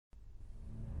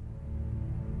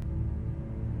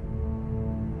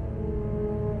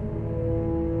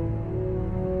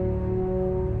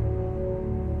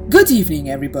Good evening,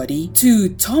 everybody, to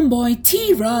Tomboy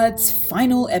Tirade's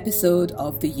final episode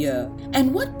of the year.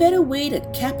 And what better way to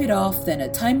cap it off than a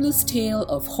timeless tale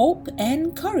of hope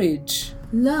and courage?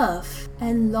 Love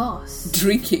and loss.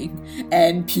 Drinking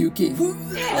and puking.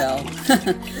 Well,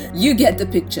 you get the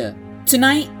picture.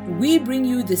 Tonight, we bring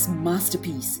you this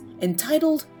masterpiece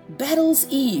entitled Battle's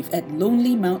Eve at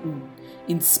Lonely Mountain,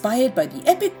 inspired by the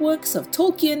epic works of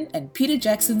Tolkien and Peter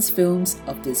Jackson's films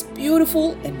of this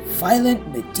beautiful and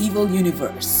violent medieval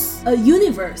universe. A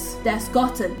universe that's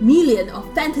gotten millions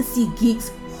of fantasy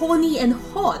geeks horny and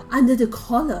hot under the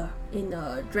collar in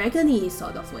a dragon-y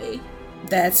sort of way.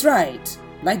 That's right,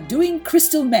 like doing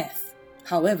crystal meth.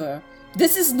 However,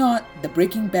 this is not the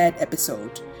Breaking Bad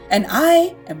episode, and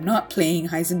I am not playing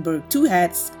Heisenberg Two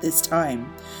Hats this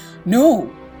time.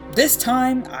 No! This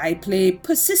time, I play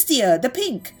Persistia the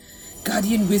Pink,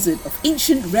 guardian wizard of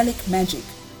ancient relic magic,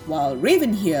 while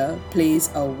Raven here plays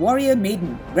a warrior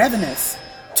maiden, Ravenous,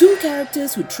 two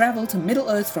characters who travel to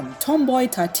Middle-earth from Tomboy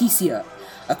Tarteesia,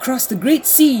 across the Great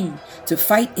Sea, to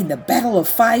fight in the Battle of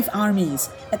Five Armies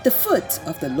at the foot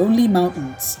of the Lonely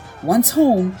Mountains, once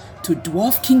home to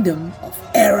dwarf kingdom of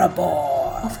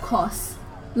Erebor. Of course,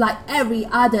 like every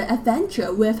other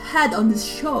adventure we've had on this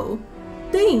show,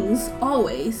 things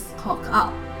always cock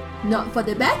up. Not for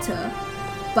the better,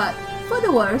 but for the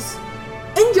worse.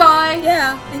 Enjoy!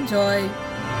 Yeah, enjoy.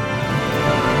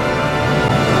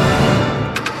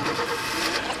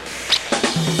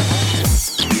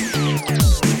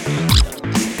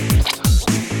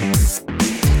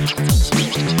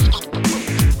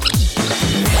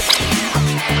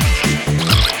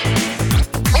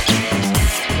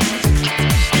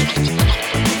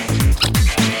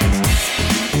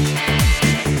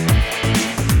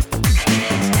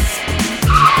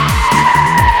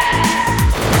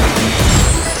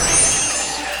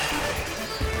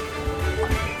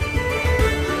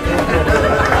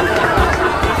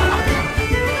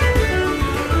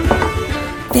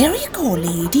 There you go,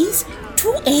 ladies.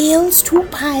 2 ales, 2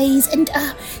 pies, and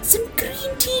some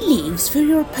green tea leaves for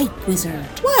your pipe wizard.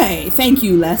 Why, thank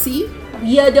you, lassie.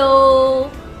 Weirdo!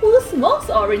 Who smokes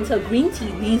orange or green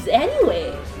tea leaves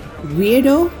anyway?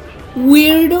 Weirdo?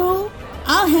 Weirdo?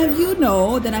 I'll have you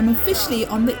know that I'm officially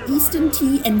on the Eastern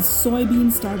tea and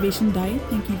soybean starvation diet.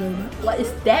 Thank you very much. What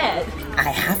is that? I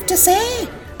have to say,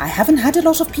 I haven't had a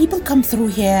lot of people come through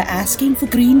here asking for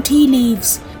green tea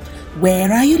leaves.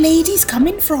 Where are you ladies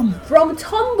coming from? From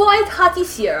Tomboy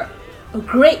Tarteesia, a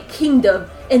great kingdom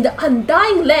in the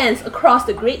undying lands across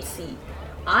the Great Sea.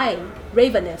 I'm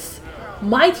Ravenous,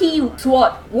 mighty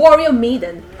sword warrior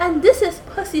maiden, and this is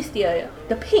Persistia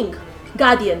the Pink,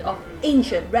 guardian of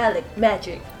ancient relic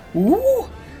magic. Ooh,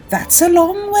 that's a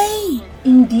long way.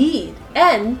 Indeed,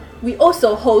 and we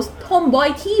also host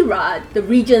Tomboy Tirade, the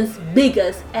region's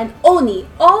biggest and only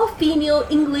all-female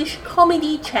English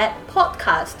comedy chat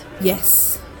podcast.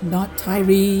 Yes, not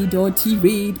tirade or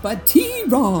tirade, but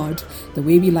tirade, the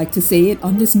way we like to say it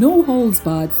on this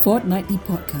no-holds-barred fortnightly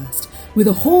podcast, with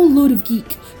a whole load of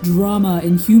geek, drama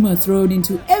and humor thrown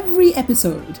into every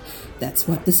episode. That's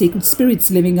what the sacred spirits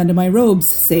living under my robes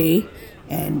say.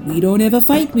 And we don't ever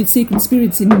fight with sacred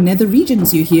spirits in nether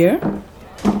regions, you hear?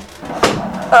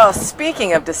 Oh,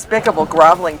 speaking of despicable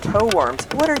groveling toe worms,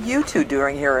 what are you two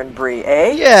doing here in Bree,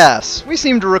 eh? Yes, we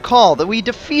seem to recall that we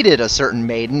defeated a certain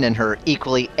maiden and her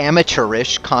equally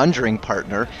amateurish conjuring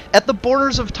partner at the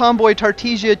borders of Tomboy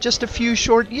Tarteesia just a few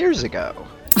short years ago.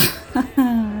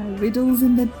 Riddles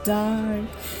in the dark.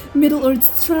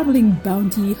 Middle-earth's traveling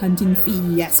bounty hunting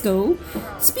fiasco.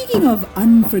 Speaking of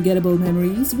unforgettable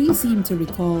memories, we seem to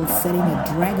recall setting a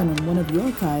dragon on one of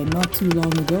your kind not too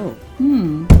long ago.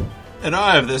 And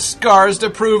I have the scars to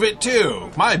prove it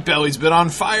too. My belly's been on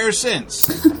fire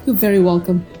since. You're very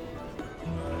welcome.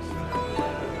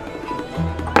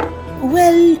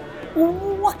 Well,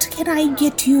 what can I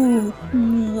get you,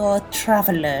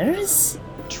 travelers?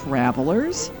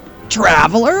 Travelers?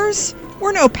 Travelers?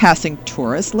 We're no passing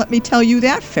tourists, let me tell you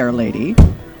that, fair lady.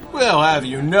 We'll have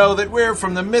you know that we're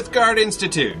from the Mythgard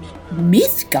Institute.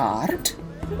 Mythgard?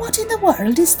 What in the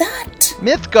world is that?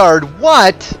 Mythgard,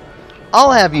 what?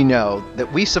 I'll have you know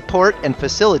that we support and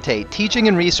facilitate teaching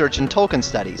and research in Tolkien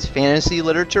studies, fantasy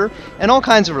literature, and all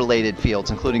kinds of related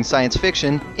fields, including science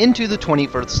fiction, into the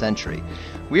 21st century.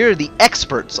 We are the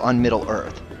experts on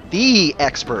Middle-earth. The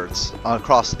experts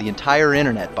across the entire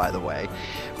internet, by the way.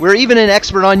 We're even an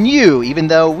expert on you, even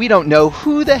though we don't know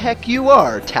who the heck you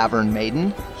are, Tavern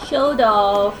Maiden. Showed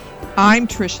off. I'm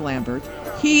Trish Lambert.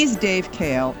 He's Dave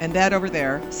Kale, and that over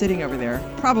there, sitting over there,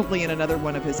 probably in another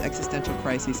one of his existential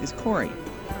crises, is Corey,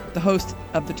 the host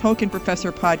of the Tolkien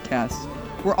Professor podcast,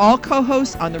 We're all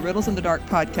co-hosts on the Riddles in the Dark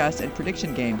podcast and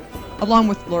prediction game, along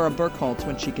with Laura Burkholtz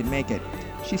when she can make it.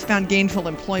 She's found gainful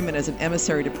employment as an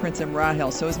emissary to Prince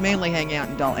Imrahil, so is mainly hanging out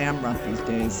in Dal Amroth these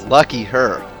days. Lucky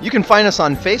her. You can find us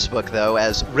on Facebook, though,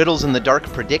 as Riddles in the Dark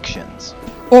Predictions.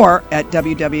 Or at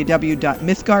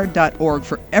www.mythgard.org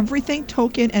for everything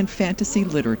Tolkien and fantasy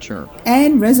literature.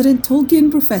 And resident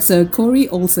Tolkien Professor Corey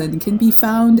Olsen can be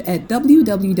found at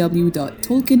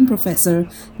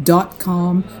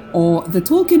www.tolkienprofessor.com or the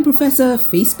Tolkien Professor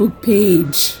Facebook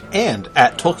page. And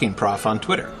at Tolkien Prof on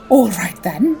Twitter. All right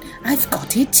then, I've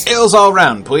got it. Ales all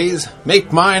round, please.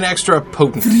 Make mine extra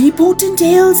potent. 3 potent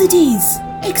ales it is.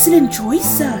 Excellent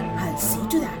choice, sir. I'll see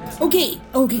to that. Okay,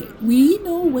 we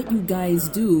know what you guys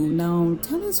do. Now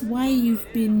tell us why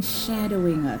you've been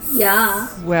shadowing us. Yeah.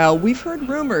 Well, we've heard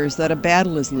rumors that a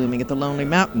battle is looming at the Lonely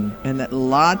Mountain, and that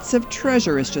lots of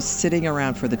treasure is just sitting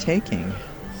around for the taking.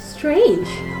 Strange.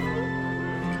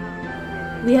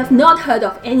 We have not heard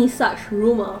of any such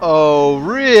rumor. Oh,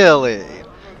 really?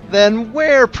 Then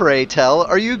where, pray tell,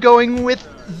 are you going with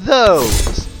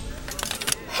those?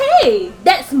 Hey,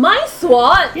 that's my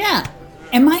sword! Yeah,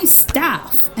 and my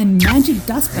staff and magic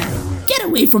dustpan. Get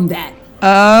away from that.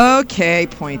 Okay,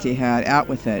 Pointy Hat, out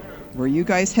with it. Were you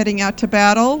guys heading out to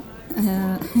battle?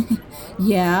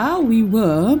 Yeah, we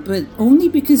were, but only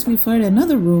because we've heard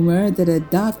another rumor that a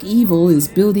dark evil is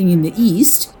building in the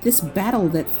east. This battle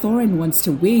that Thorin wants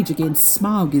to wage against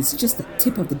Smaug is just the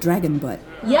tip of the dragon butt.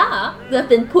 Yeah, they've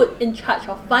been put in charge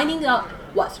of finding out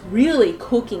what's really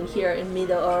cooking here in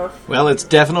Middle-earth. Well, it's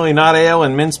definitely not ale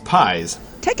and mince pies.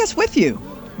 Take us with you.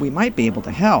 We might be able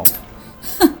to help.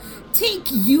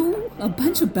 Take you? A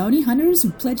bunch of bounty hunters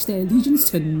who pledge their allegiance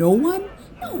to no one?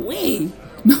 No way!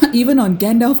 Not even on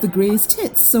Gandalf the Grey's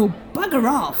tits, so bugger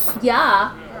off!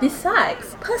 Yeah,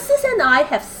 besides, Persis and I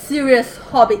have serious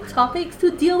Hobbit topics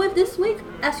to deal with this week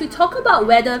as we talk about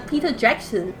whether Peter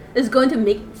Jackson is going to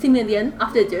make Silmarillion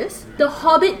after this, the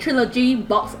Hobbit trilogy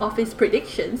box office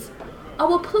predictions,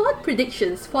 our plot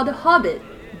predictions for the Hobbit,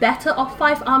 Battle of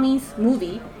Five Armies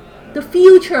movie, the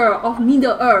future of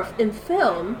Middle-earth in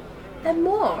film, and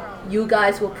more. You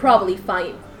guys will probably find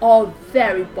it all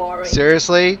very boring.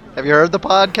 Seriously? Have you heard the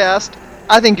podcast?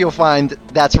 I think you'll find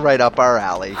that's right up our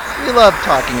alley. We love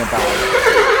talking about it.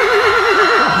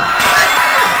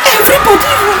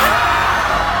 Everybody run!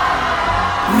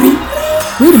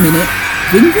 Wait a minute.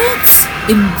 Ringrats?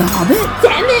 In The Hobbit?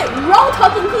 Damn it! Wrong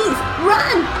talking piece!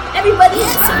 Run! Everybody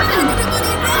run!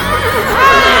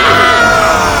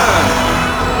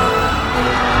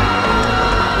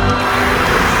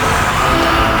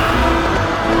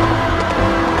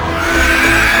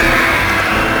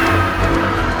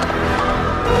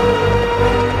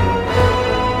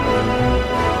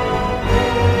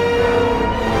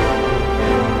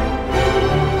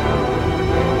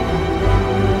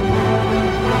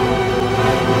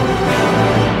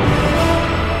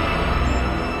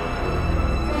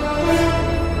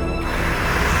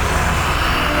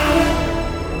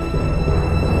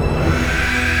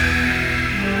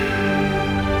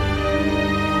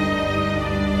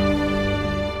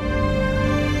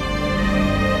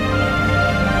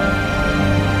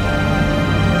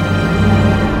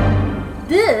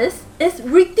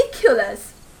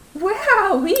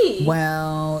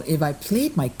 Well, if I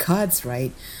played my cards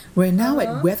right, we're now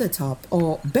at Weathertop,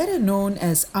 or better known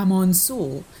as Amon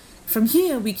Sol. From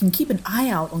here, we can keep an eye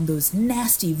out on those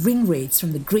nasty ring raids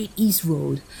from the Great East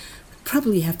Road.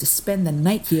 Probably have to spend the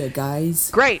night here, guys.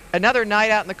 Great, another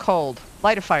night out in the cold.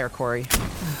 Light a fire, Corey.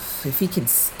 If he can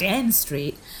stand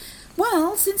straight.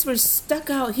 Well, since we're stuck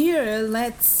out here,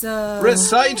 let's,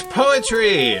 Recite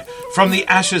poetry! From the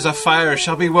ashes a fire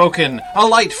shall be woken, a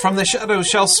light from the shadows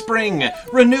shall spring,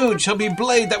 renewed shall be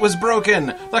blade that was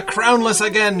broken, the crownless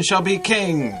again shall be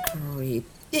king. Great.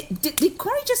 Did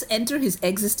Corey just enter his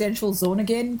existential zone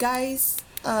again, guys?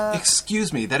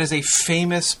 Excuse me, that is a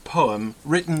famous poem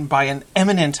written by an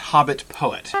eminent Hobbit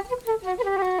poet.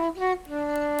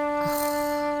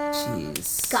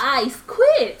 Jeez. Guys,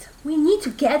 quit! We need to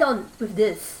get on with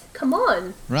this. Come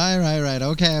on. Right.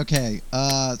 Okay.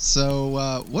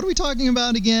 So what are we talking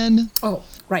about again? Oh,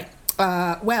 right.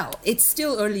 Well, it's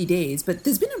still early days, but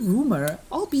there's been a rumor,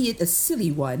 albeit a silly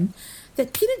one,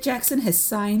 that Peter Jackson has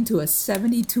signed to a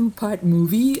 72-part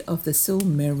movie of the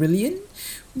Silmarillion.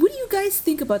 What do you guys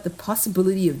think about the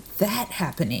possibility of that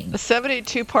happening? A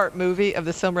 72-part movie of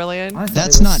the Silmarillion?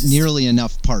 That's not nearly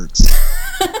enough parts.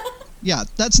 Yeah,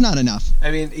 that's not enough. I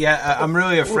mean, I'm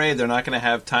really afraid they're not going to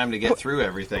have time to get through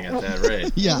everything at that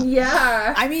rate.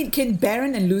 Yeah. I mean, can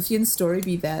Baron and Luthien's story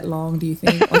be that long, do you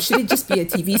think? Or should it just be a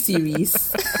TV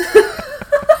series?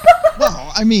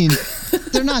 Well, I mean,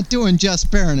 they're not doing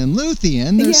just Beren and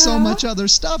Luthien. There's so much other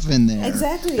stuff in there.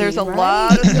 Exactly. There's a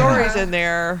lot of stories in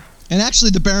there. And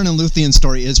actually, the Beren and Luthien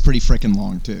story is pretty freaking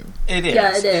long, too. It is.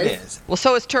 Yeah, it It is. is. Well,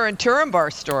 so is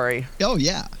Turambar's story. Oh,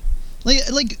 yeah.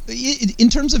 Like in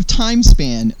terms of time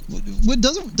span,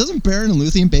 doesn't Beren and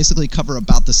Luthien basically cover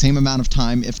about the same amount of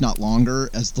time, if not longer,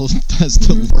 as the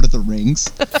Lord of the Rings?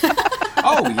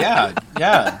 Oh, yeah.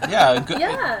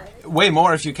 Yeah. Way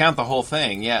more if you count the whole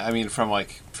thing. Yeah, I mean, from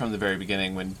the very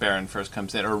beginning when Beren first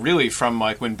comes in, or really from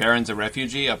like when Beren's a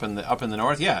refugee up in the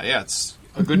north. Yeah, it's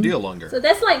a good deal longer. So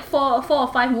that's like four or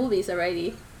five movies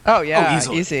already. Oh, yeah,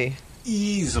 easily.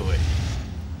 Easily.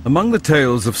 Among the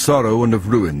tales of sorrow and of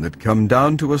ruin that come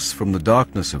down to us from the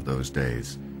darkness of those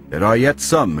days, there are yet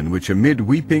some in which amid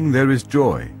weeping there is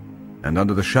joy, and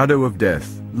under the shadow of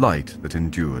death, light that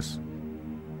endures.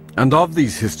 And of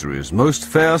these histories, most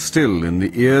fair still in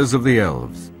the ears of the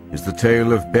elves is the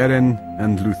tale of Beren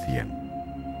and Luthien.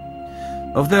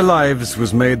 Of their lives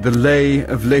was made the Lay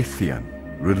of Leithian,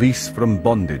 Release from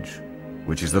Bondage,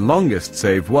 which is the longest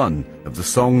save one of the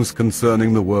songs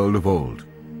concerning the world of old.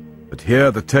 But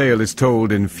here the tale is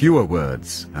told in fewer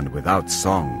words and without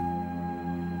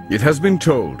song. It has been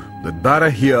told that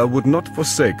Barahir would not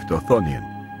forsake Dothonion,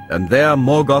 and there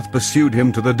Morgoth pursued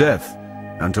him to the death,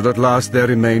 until at last there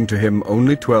remained to him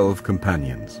only 12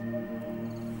 companions.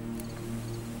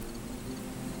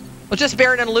 Well, just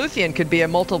Beren and Luthien could be a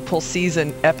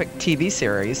multiple-season epic TV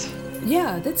series.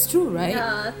 Yeah, that's true, right?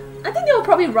 Yeah. I think they will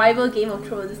probably rival Game of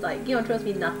Thrones. Like, Game of Thrones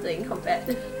be nothing compared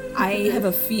to... I have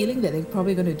a feeling that they're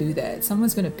probably going to do that.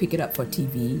 Someone's going to pick it up for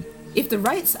TV. If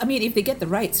they get the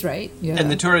rights, right? Yeah. And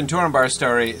the Turambar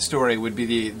story would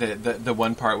be the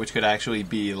one part which could actually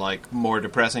be like more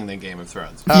depressing than Game of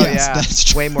Thrones. Oh, Yes, yeah. that's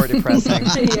true. Way more depressing.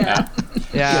 Yeah.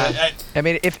 Yeah. I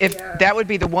mean, if that would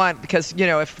be the one, because,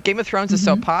 if Game of Thrones is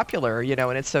so popular,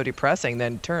 and it's so depressing,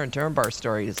 then Turambar's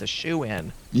story is a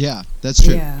shoe-in. Yeah, that's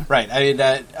true. Yeah. Right. I mean,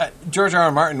 George R.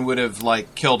 R. Martin would have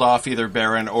killed off either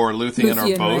Beren or Luthien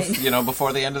or both, right.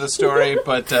 Before the end of the story.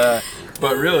 But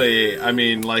really, I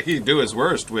mean, he'd do his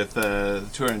worst with the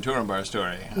Turambar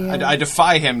story. Yeah. I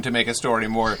defy him to make a story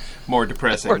more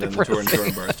depressing than the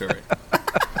Turambar story.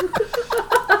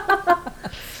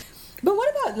 But what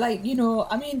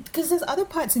about because there's other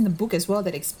parts in the book as well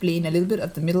that explain a little bit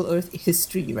of the Middle-earth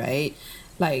history, right?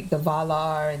 Like the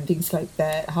Valar and things like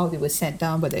that, how they were sent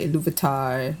down by the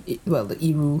Iluvatar, the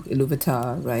Eru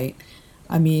Iluvatar, right?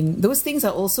 I mean, those things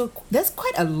are also, there's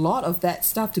quite a lot of that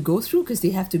stuff to go through, because they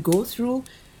have to go through,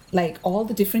 all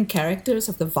the different characters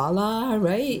of the Valar,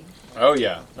 right? Oh,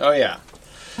 yeah.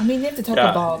 I mean, they have to talk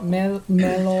about Melor.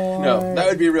 No, that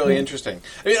would be really interesting.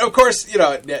 I mean, of course, we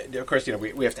have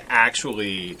to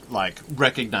actually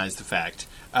recognize the fact,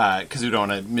 because we don't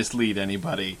want to mislead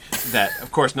anybody, that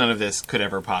of course none of this could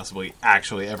ever possibly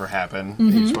actually ever happen. Mm-hmm.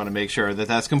 I just want to make sure that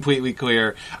that's completely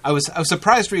clear. I was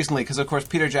surprised recently because of course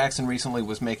Peter Jackson recently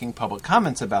was making public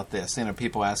comments about this.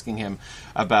 People asking him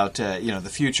about the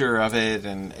future of it,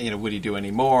 and would he do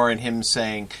any more, and him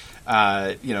saying.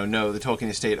 No, the Tolkien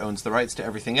estate owns the rights to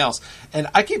everything else. And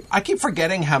I keep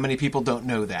forgetting how many people don't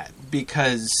know that,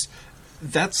 because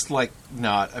that's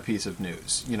not a piece of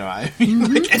news. I mean,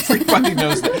 everybody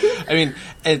knows that. I mean,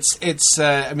 it's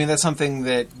that's something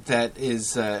that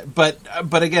is,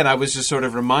 but again, I was just sort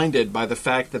of reminded by the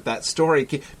fact that story,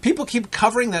 people keep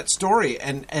covering that story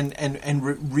and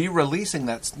re-releasing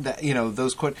that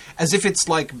those quote as if it's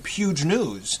huge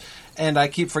news. And I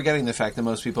keep forgetting the fact that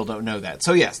most people don't know that.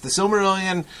 So yes, the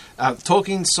Silmarillion,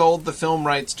 Tolkien sold the film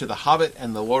rights to The Hobbit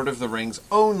and The Lord of the Rings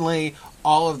only.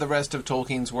 All of the rest of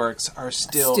Tolkien's works are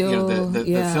still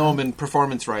the film and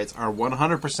performance rights are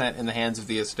 100% in the hands of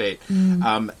the estate.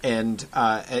 And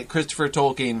Christopher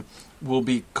Tolkien will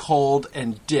be cold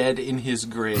and dead in his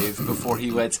grave before he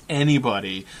lets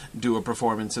anybody do a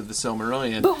performance of the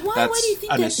Silmarillion. But why do you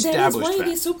think why fact. are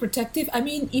they so protective? I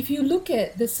mean, if you look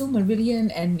at the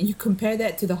Silmarillion and you compare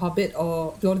that to The Hobbit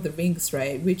or Lord of the Rings,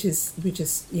 right, which is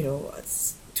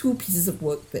it's two pieces of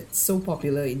work that's so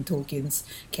popular in Tolkien's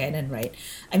canon, right?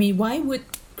 I mean, why would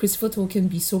Christopher Tolkien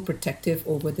be so protective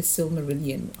over the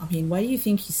Silmarillion? I mean, why do you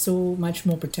think he's so much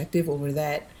more protective over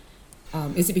that?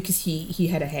 Is it because he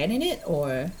had a hand in it,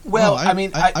 or? Well,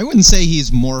 I wouldn't say he's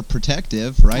more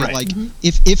protective, right?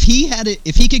 If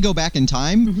he could go back in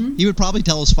time, he would probably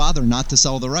tell his father not to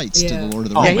sell the rights to the Lord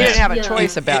of the Rings. Yeah, he didn't have a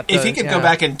choice about if he could go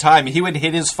back in time, he would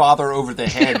hit his father over the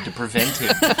head to prevent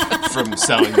him from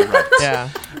selling the rights.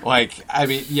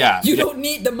 Yeah. You don't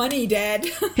need the money, Dad.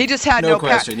 He just had no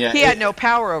question. He had no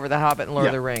power over the Hobbit and Lord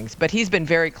of the Rings, but he's been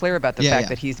very clear about the fact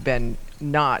that he's been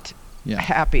not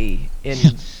happy in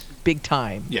big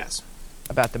time. Yes.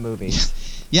 about the movies.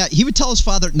 Yeah, he would tell his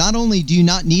father, not only do you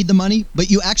not need the money,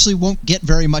 but you actually won't get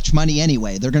very much money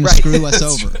anyway. They're going to screw us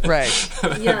over. Right.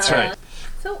 Yeah. That's right.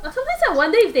 So sometimes I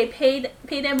wonder if they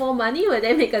pay them more money, would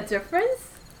they make a difference?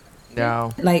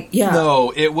 No. Like, yeah.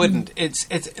 No, it wouldn't.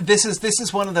 This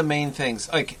is one of the main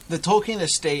things. Like, the Tolkien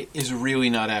estate is really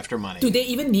not after money. Do they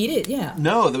even need it? Yeah.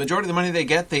 No, the majority of the money they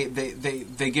get, they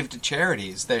give to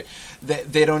charities. They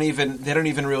don't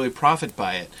even really profit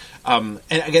by it. And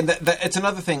again, it's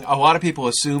another thing. A lot of people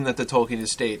assume that the Tolkien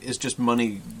estate is just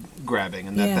money grabbing,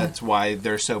 and that's why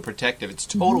they're so protective. It's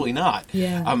totally not.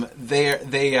 Yeah.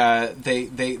 They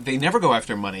never go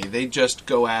after money. They just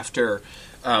go after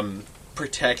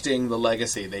protecting the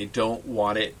legacy. They don't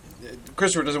want it.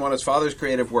 Christopher doesn't want his father's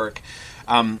creative work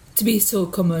to be so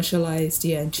commercialized,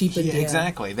 and cheapened. Yeah,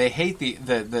 exactly. They hate the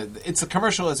it's the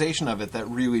commercialization of it that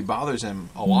really bothers him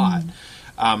a lot.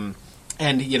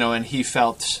 And he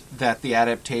felt that the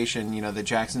adaptation, the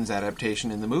Jackson's adaptation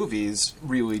in the movies,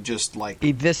 really just like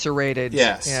eviscerated.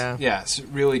 Yes,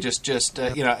 really just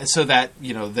so that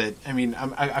that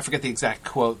I forget the exact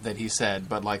quote that he said,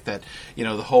 but like that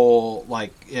the whole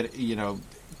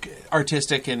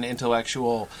artistic and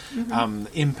intellectual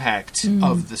impact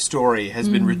of the story has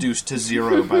been reduced to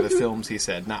zero by the films, he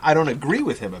said. Now, I don't agree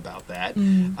with him about that,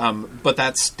 but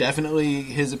that's definitely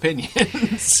his opinion.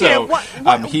 So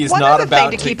he's not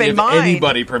about to give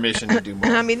anybody permission to do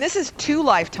more. I mean, this is 2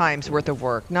 lifetimes worth of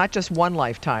work, not just 1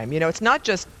 lifetime. It's not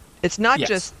just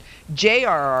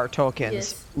J.R.R.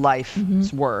 Tolkien's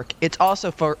life's work. It's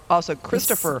also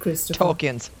Christopher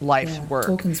Tolkien's life's work.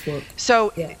 Tolkien's work.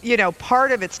 So,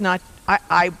 part of it's not.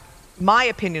 My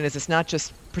opinion is it's not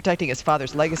just protecting his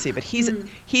father's legacy, but he's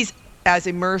as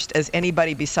immersed as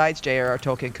anybody besides J.R.R.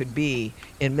 Tolkien could be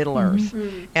in Middle Earth,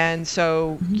 and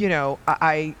so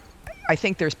I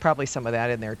think there's probably some of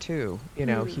that in there too.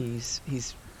 He's.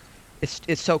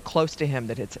 It's so close to him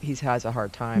that he has a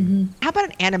hard time. How about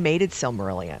an animated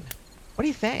Silmarillion? What do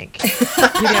you think?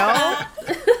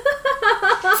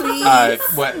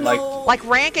 What, like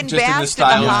Rankin just Bass in the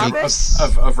style and the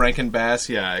Hobbit? of Rankin Bass?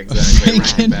 Yeah, exactly.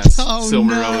 Rankin Bass,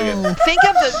 Silmarillion. No.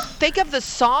 Think of the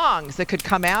songs that could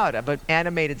come out of an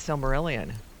animated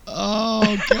Silmarillion.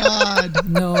 Oh, God.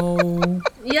 No.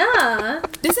 Yeah.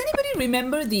 Does anybody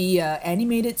remember the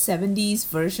animated 70s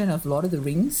version of Lord of the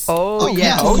Rings? Oh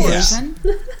yeah.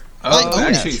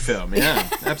 That cheap film. Yeah,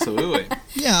 absolutely.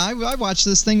 Yeah, I watch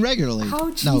this thing regularly.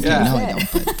 How cheap No, is I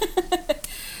that? don't. But.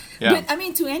 Yeah.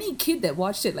 But, to any kid that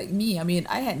watched it like me,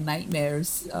 I had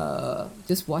nightmares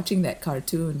just watching that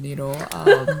cartoon,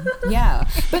 yeah.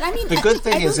 But, the good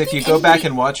thing is if you go back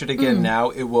and watch it again now,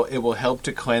 it will help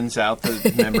to cleanse out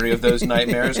the memory of those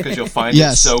nightmares because you'll find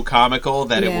it so comical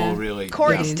that it will really...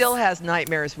 Corey still has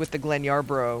nightmares with the Glenn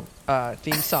Yarbrough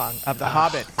theme song of the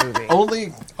Hobbit movie.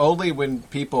 Only when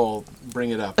people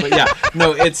bring it up. But yeah,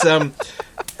 no, it's... the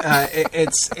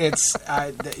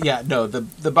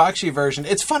Bakshi version.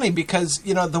 It's funny because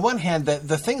the one hand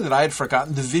the thing that I had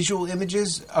forgotten, the visual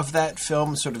images of that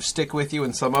film sort of stick with you,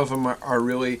 and some of them are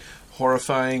really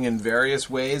horrifying in various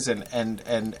ways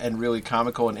and really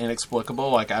comical and inexplicable.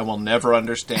 Like I will never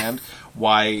understand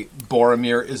why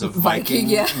Boromir is a Viking,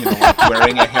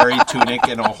 wearing a hairy tunic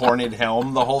and a horned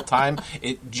helm the whole time.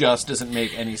 It just doesn't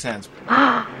make any sense.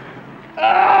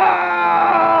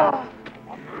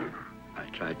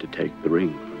 Tried to take the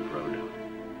ring from Frodo.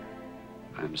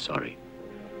 I'm sorry.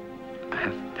 I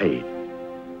have paid.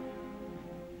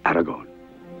 Aragorn.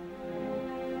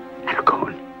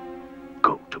 Aragorn,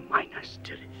 go to Minas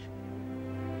Tirith.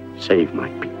 Save my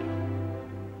people.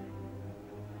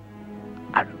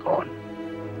 Aragorn.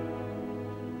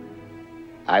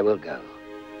 I will go.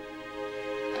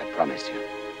 I promise you.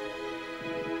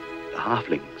 The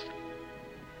halflings.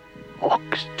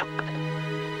 Orcs took them.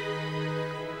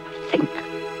 I think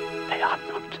they are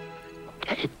not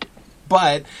dead.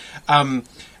 But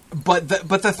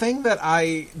the thing that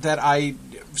I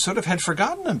sort of had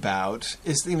forgotten about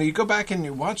is you go back and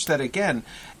you watch that again,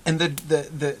 and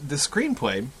the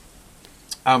screenplay,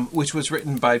 which was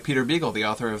written by Peter Beagle, the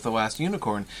author of The Last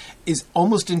Unicorn, is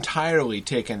almost entirely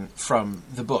taken from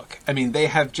the book. I mean, they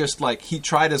have just he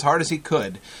tried as hard as he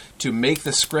could to make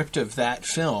the script of that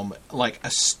film like a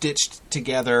stitched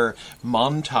together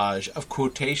montage of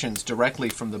quotations directly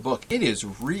from the book. It is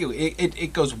really,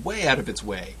 it goes way out of its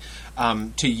way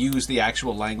to use the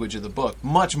actual language of the book,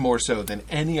 much more so than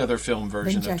any other film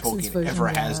version of Tolkien ever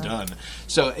has done.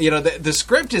 So, the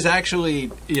script is actually,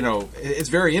 it's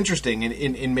very interesting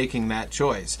in making that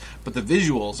choice, but the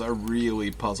visuals are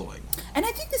really puzzling. And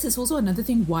I think this is also another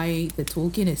thing why the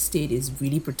Tolkien estate is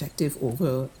really protective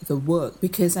over the work,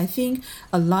 because I think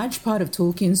a large part of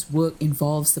Tolkien's work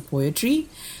involves the poetry.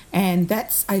 And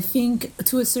that's, I think,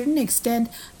 to a certain extent,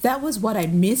 that was what I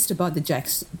missed about the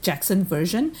Jackson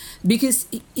version, because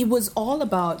it was all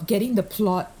about getting the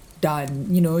plot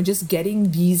done, just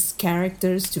getting these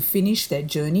characters to finish their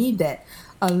journey, that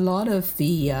a lot of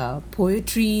the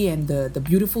poetry and the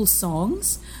beautiful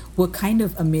songs were kind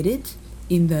of omitted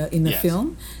in the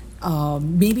film.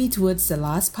 Maybe towards the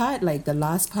last part, like the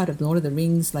last part of Lord of the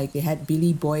Rings, like they had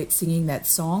Billy Boyd singing that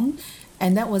song.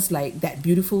 And that was like that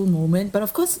beautiful moment. But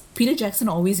of course, Peter Jackson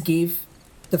always gave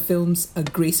the films a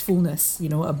gracefulness,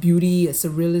 a beauty, a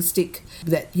surrealistic,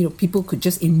 that, people could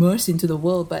just immerse into the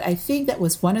world. But I think that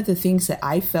was one of the things that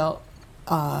I felt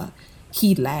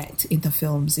he lacked in the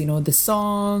films, the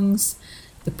songs,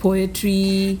 the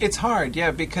poetry. It's hard,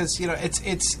 yeah, because,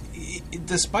 it's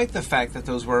despite the fact that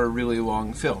those were really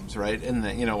long films, right? And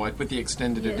the, like with the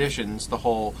extended editions, the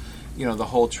whole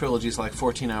trilogy is like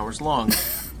 14 hours long.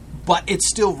 But it's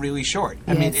still really short.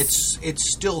 I mean, it's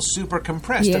still super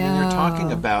compressed. Yeah. I mean, you're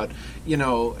talking about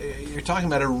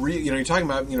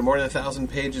more than 1,000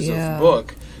 pages of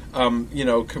book,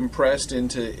 compressed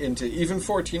into even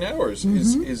 14 hours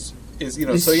is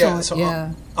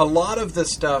a lot of the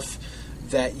stuff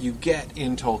that you get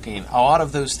in Tolkien, a lot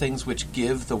of those things which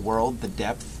give the world the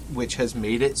depth which has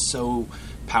made it so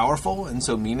powerful and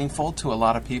so meaningful to a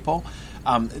lot of people.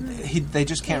 They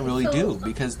just can't really do,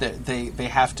 because they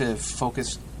have to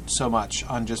focus so much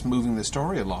on just moving the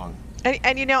story along. And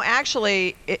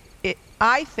actually,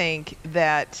 I think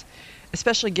that,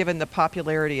 especially given the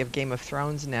popularity of Game of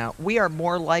Thrones now, we are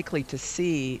more likely to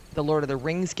see The Lord of the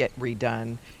Rings get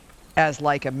redone as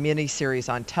like a mini-series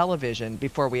on television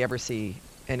before we ever see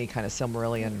any kind of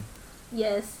Silmarillion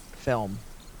film.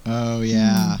 Oh,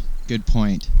 yeah. Good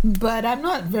point. But I'm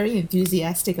not very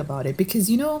enthusiastic about it because,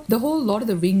 the whole Lord of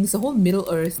the Rings, the whole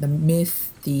Middle-earth, the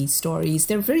myth, the stories,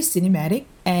 they're very cinematic.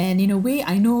 And in a way,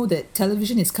 I know that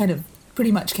television is kind of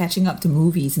pretty much catching up to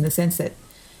movies in the sense that,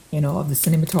 of the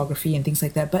cinematography and things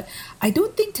like that. But I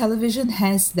don't think television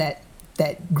has that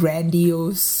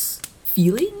grandiose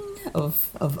feeling of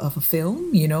a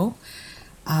film, you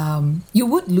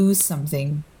would lose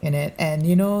something in it. And,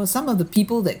 some of the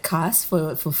people that cast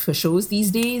for shows these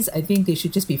days, I think they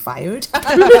should just be fired.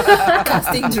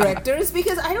 Casting directors,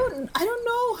 because I don't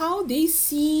know how they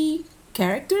see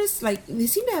characters. Like, they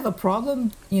seem to have a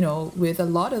problem, with a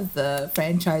lot of the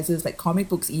franchises, like comic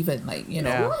books even, like,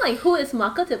 Well, like, who is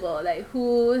marketable? Like,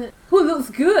 who looks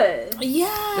good?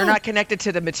 Yeah. They're not connected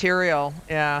to the material.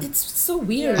 Yeah. It's so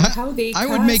weird how they I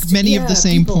would make many of the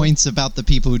same points about the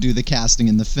people who do the casting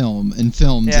in films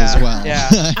as well. Yeah.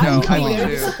 I would be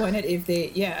very disappointed if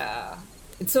they,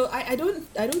 So I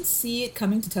don't see it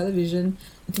coming to television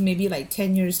until maybe like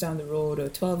 10 years down the road or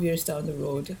 12 years down the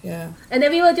road. Yeah. And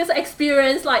then we will just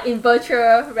experience like in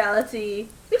virtual reality.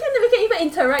 We can even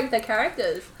interact with the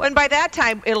characters. Well, and by that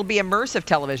time, it'll be immersive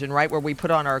television, right? Where we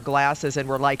put on our glasses and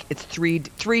we're like, it's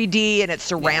 3D and it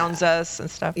surrounds us and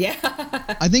stuff. Yeah.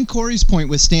 I think Corey's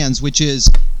point stands, which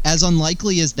is, as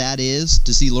unlikely as that is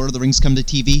to see Lord of the Rings come to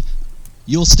TV,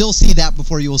 you'll still see that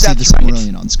before you will see the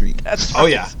Silmarillion on screen. Oh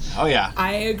yeah.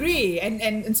 I agree.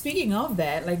 And speaking of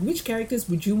that, like, which characters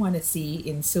would you want to see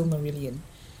in Silmarillion,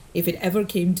 if it ever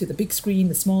came to the big screen,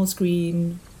 the small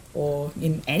screen, or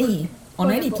in any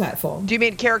platform? Do you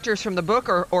mean characters from the book,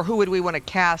 or who would we want to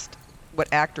cast?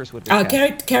 What actors would we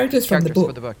cast? Characters from the book.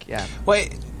 For the book, yeah. Well,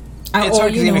 it's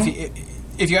hard because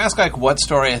if you ask like what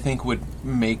story I think would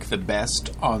make the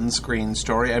best on-screen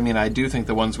story, I mean, I do think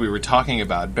the ones we were talking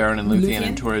about, Beren and Luthien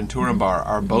and Turin Turambar,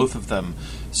 are both of them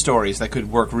stories that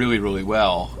could work really, really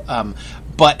well.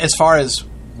 But as far as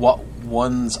what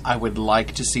ones I would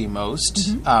like to see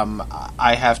most,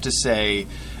 I have to say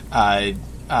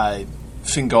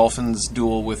Fingolfin's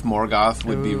duel with Morgoth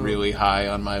would be really high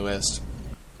on my list.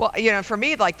 Well, for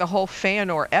me, like the whole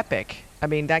Feanor epic, I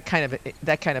mean, that kind of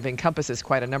encompasses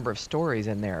quite a number of stories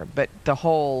in there. But the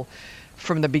whole,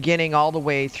 from the beginning all the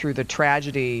way through the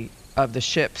tragedy of the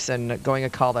ships and going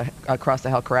across the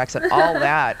Helcarax and all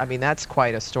that, I mean, that's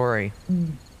quite a story.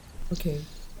 Okay.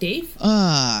 Dave?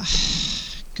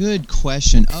 Good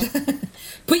question.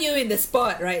 Put you in the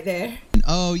spot right there.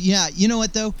 Oh, yeah. You know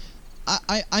what, though?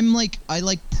 I'm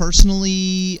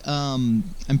personally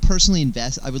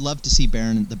invested. I would love to see the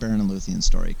Beren and Luthien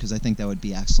story, because I think that would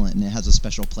be excellent, and it has a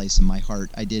special place in my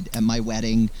heart. I did at my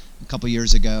wedding a couple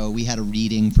years ago. We had a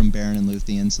reading from Beren and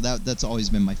Luthien, so that's always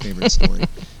been my favorite story.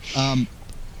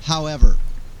 However,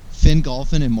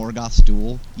 Fingolfin and Morgoth's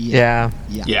duel. Yeah,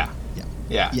 yes.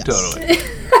 Totally.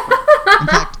 In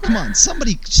fact, come on,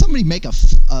 somebody make a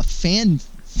fan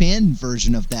fan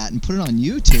version of that and put it on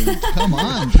YouTube. Come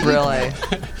on, people. Really?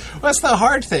 Well, that's the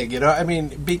hard thing, I mean,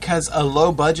 because a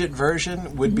low-budget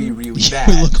version would be really It bad.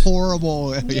 would look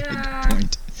horrible. Yeah. Good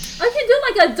point. I can do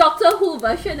like a Doctor Who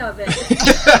version of it.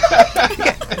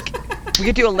 We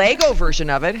could do a Lego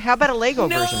version of it. How about a Lego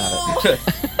version of it?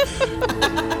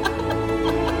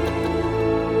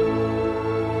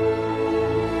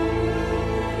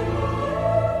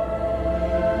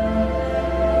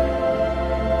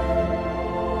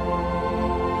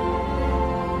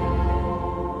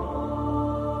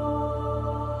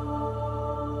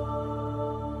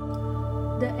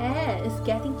 The air is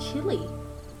getting chilly.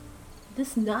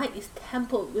 This night is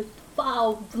tempered with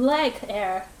foul black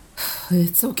air.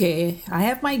 It's okay. I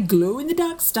have my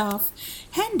glow-in-the-dark stuff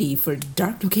handy for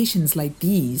dark locations like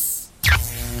these.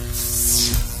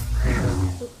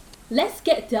 Let's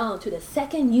get down to the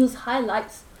second news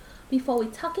highlights before we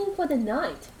tuck in for the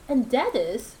night. And that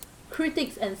is,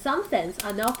 critics and some fans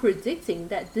are now predicting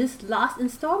that this last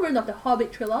installment of the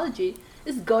Hobbit trilogy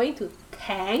is going to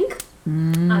tank.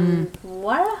 How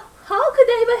could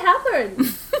that even happen?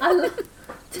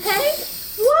 Tank?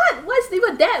 What? What's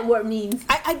even that word means?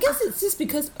 I guess it's just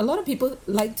because a lot of people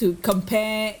like to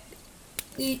compare.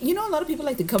 A lot of people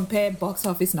like to compare box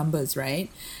office numbers, right?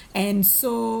 And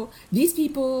so these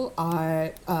people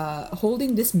are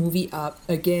holding this movie up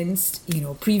against,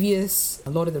 previous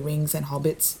Lord of the Rings and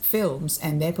Hobbits films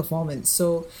and their performance.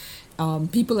 So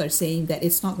people are saying that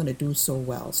it's not going to do so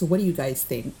well. So what do you guys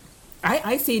think?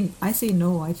 I say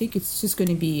no. I think it's just going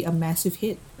to be a massive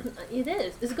hit. It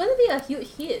is. It's going to be a huge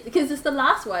hit because it's the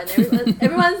last one.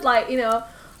 Everyone's like, if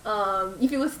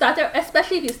you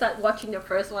especially if you start watching the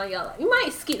first one, you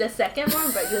might skip the second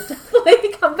one, but you'll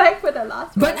definitely come back for the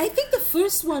last one. But I think the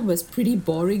first one was pretty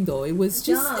boring, though. It was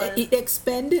just it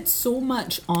expanded so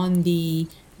much on the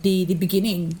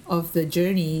beginning of the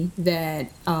journey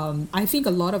that I think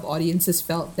a lot of audiences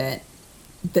felt that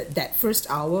first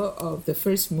hour of the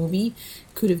first movie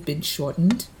could have been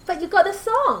shortened. But you got the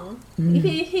song. If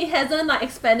he hasn't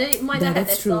expanded, it might not have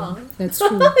that song. That's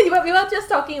true. We were just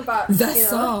talking about the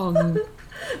song.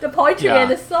 The poetry and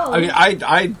the song. I mean,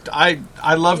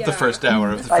 I loved the first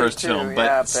hour of the first film,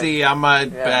 but see, I'm a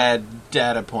bad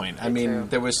data point. I mean,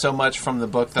 there was so much from the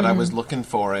book that I was looking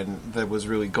for, and that was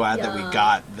really glad that we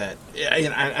got that.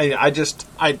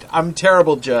 I'm a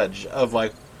terrible judge of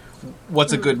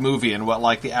what's a good movie and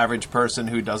what the average person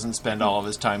who doesn't spend all of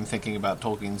his time thinking about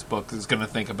Tolkien's book is going to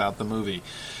think about the movie.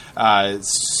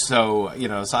 So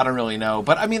I don't really know.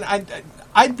 But I mean,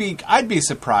 I'd be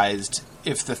surprised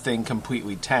if the thing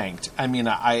completely tanked. I mean,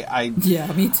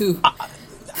 yeah, me too.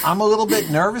 I'm a little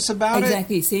bit nervous about it.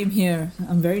 Exactly, same here.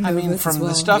 I'm very nervous. I mean, from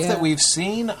the stuff that we've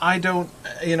seen, I don't.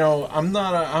 I'm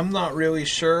not really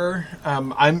sure.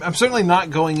 I'm certainly not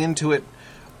going into it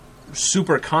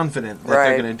super confident that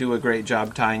they're going to do a great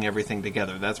job tying everything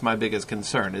together. That's my biggest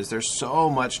concern, is there's so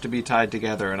much to be tied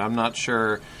together, and I'm not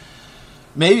sure.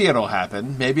 Maybe it'll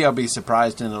happen. Maybe I'll be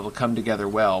surprised and it'll come together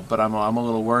well, but I'm a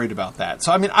little worried about that.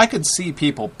 So, I mean, I could see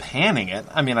people panning it.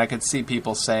 I mean, I could see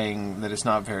people saying that it's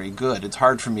not very good. It's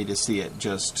hard for me to see it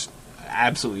just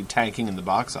absolutely tanking in the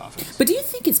box office. But do you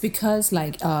think it's because,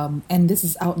 and this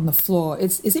is out on the floor,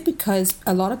 is it because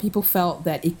a lot of people felt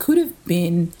that it could have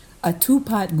been a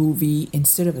 2-part movie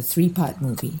instead of a 3-part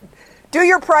movie? Do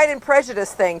your Pride and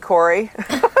Prejudice thing, Corey.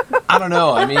 I don't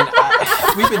know. I mean,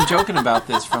 we've been joking about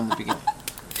this from the beginning.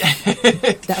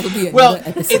 That would be another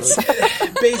episode. It's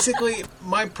basically,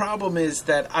 my problem is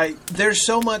that there's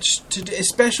so much to do,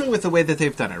 especially with the way that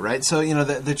they've done it, right? So,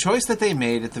 the choice that they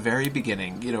made at the very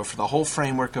beginning, for the whole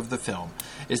framework of the film,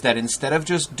 is that instead of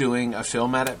just doing a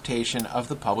film adaptation of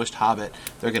the published Hobbit,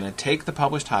 they're going to take the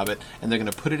published Hobbit and they're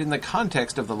going to put it in the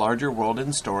context of the larger world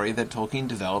and story that Tolkien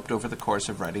developed over the course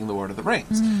of writing The Lord of the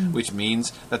Rings, which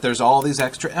means that there's all these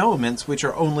extra elements which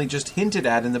are only just hinted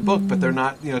at in the book, but they're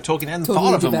not, Tolkien hadn't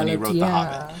thought of them when he wrote The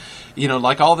Hobbit.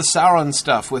 Like all the Sauron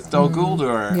stuff with Dol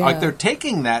Guldur. Yeah. They're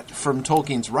taking that from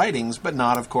Tolkien's writings, but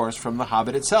not, of course, from The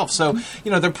Hobbit itself. So,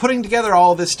 they're putting together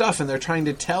all this stuff, and they're trying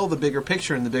to tell the bigger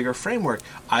picture and the bigger framework.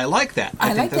 I like that.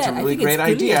 I think that's a really great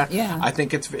idea. Yeah. I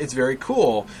think it's very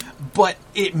cool. But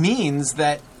it means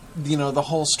that, the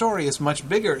whole story is much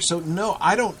bigger. So, no,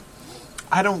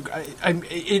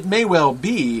 it may well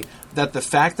be that the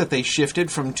fact that they shifted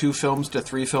from 2 films to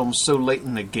 3 films so late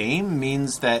in the game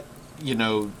means that,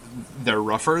 they're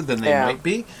rougher than they might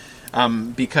be,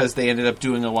 because they ended up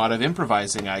doing a lot of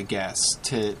improvising, I guess,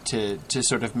 to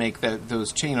sort of make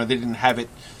those change. They didn't have it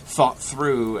thought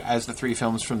through as the three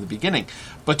films from the beginning.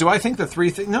 But do I think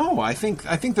the no, I think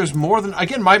there's more than,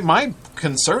 again, my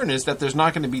concern is that there's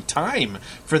not going to be time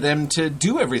for them to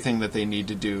do everything that they need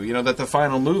to do. You know, that the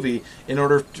final movie, in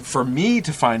order for me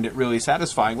to find it really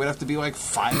satisfying, would have to be like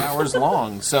 5 hours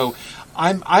long. So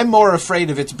I'm more afraid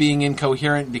of it being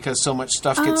incoherent because so much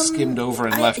stuff gets skimmed over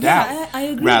and left out, I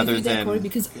agree rather with you there, than Corey,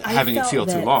 because having it feel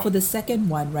too long. For the second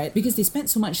one, right, because they spent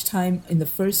so much time in the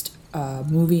first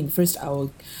movie, in the first hour,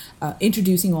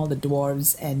 introducing all the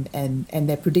dwarves and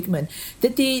their predicament,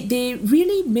 that they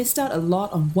really missed out a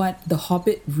lot on what The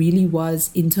Hobbit really was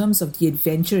in terms of the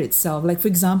adventure itself. Like, for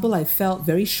example, I felt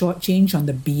very shortchanged on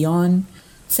the Beyond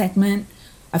segment.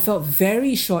 I felt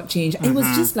very shortchanged. It was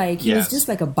just like, he was just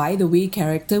like a by-the-way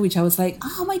character, which I was like,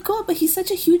 oh my god, but he's such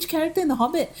a huge character in The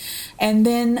Hobbit. And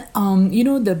then,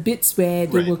 the bits where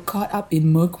they were caught up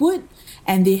in Mirkwood,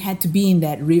 and they had to be in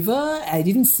that river. I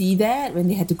didn't see that when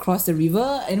they had to cross the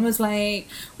river, and it was like,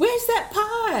 where's that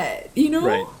part? You know,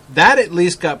 right? That at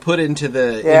least got put into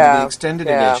the extended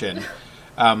edition.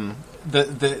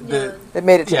 It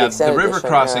made it to the extended the river edition,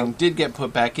 crossing did get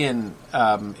put back in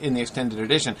the extended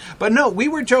edition. But no, we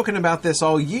were joking about this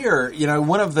all year. You know,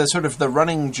 one of the sort of the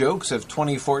running jokes of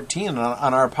 2014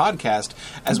 on our podcast,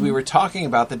 as we were talking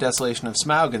about the Desolation of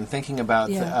Smaug and thinking about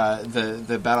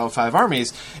the Battle of Five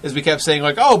Armies, is we kept saying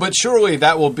like, oh, but surely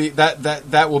that will be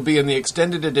that will be in the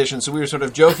extended edition. So we were sort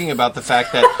of joking about the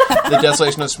fact that the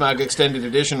Desolation of Smaug extended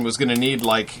edition was going to need,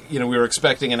 like, we were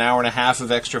expecting an hour and a half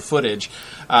of extra footage,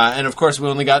 and of course we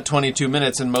only got 22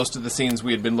 minutes, and most of the scenes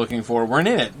we had been looking for weren't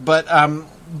in it.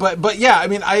 But yeah, I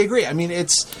mean, I agree. I mean,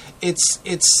 it's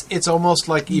almost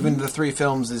like even the three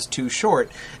films is too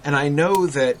short, and I know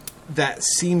that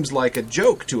seems like a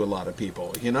joke to a lot of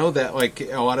people. You know, that like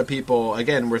a lot of people,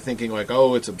 again, were thinking like,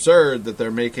 oh, it's absurd that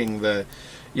they're making this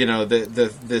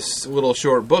little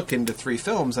short book into three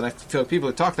films, and I feel like people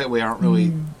who talk that way aren't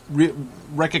really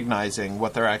recognizing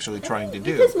what they're actually trying to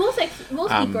do. Because most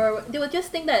people, they would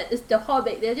just think that it's The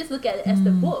Hobbit. They'll just look at it as the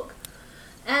book.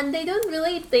 And they didn't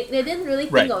really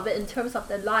think of it in terms of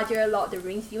the larger Lord of the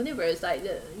Rings universe, and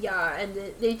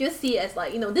they just see it as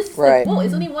like, this is the book.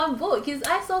 It's only one book. Because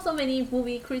I saw so many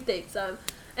movie critics,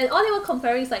 and all they were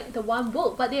comparing is like the one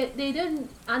book, but they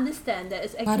didn't understand that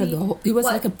it's actually part of the whole. It was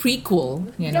like a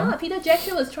prequel, Yeah, Peter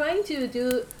Jackson was trying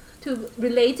to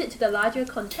relate it to the larger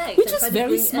context, which is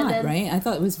very smart, right? I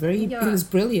thought it was it was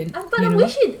brilliant. But I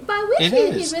wish he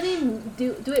really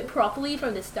do it properly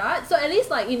from the start. So at least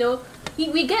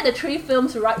we get the three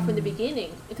films right from the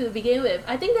beginning to begin with.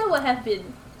 I think that would have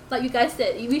been, like you guys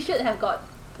said, we should have got,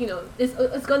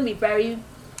 it's going to be very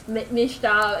mished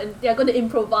out, and they're going to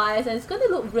improvise, and it's going to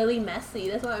look really messy.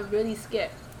 That's why I'm really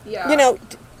scared. Yeah.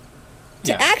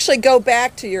 To actually go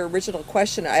back to your original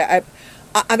question,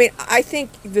 I mean, I think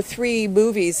the three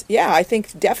movies, I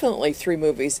think definitely three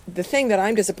movies. The thing that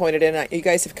I'm disappointed in, you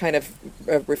guys have kind of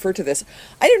referred to this,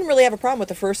 I didn't really have a problem with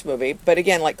the first movie, but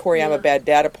again, like Corey, I'm a bad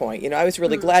data point. I was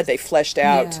really glad they fleshed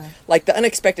out, like The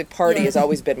Unexpected Party has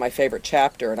always been my favorite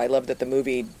chapter, and I love that the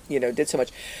movie, did so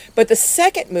much. But the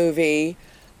second movie,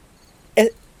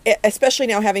 especially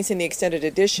now having seen the extended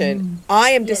edition, I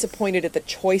am disappointed at the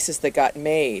choices that got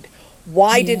made.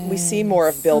 Why didn't we see more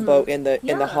of Bilbo in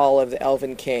the Hall of the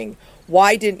Elven King?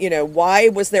 Why why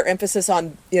was there emphasis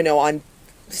on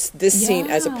this scene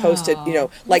as opposed to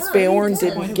like Beorn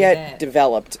didn't get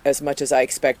developed as much as I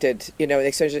expected,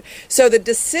 so the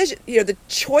decision, the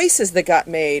choices that got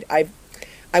made, I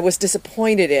was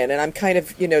disappointed in, and I'm kind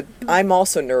of, I'm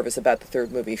also nervous about the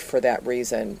third movie for that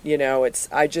reason.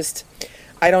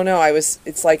 I don't know.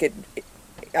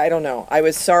 I don't know. I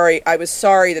was sorry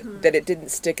that it didn't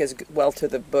stick as well to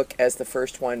the book as the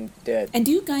first one did. And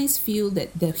do you guys feel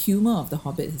that the humor of The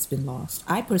Hobbit has been lost?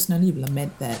 I personally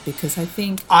lament that, because I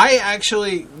think... I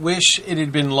actually wish it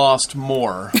had been lost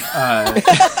more. Because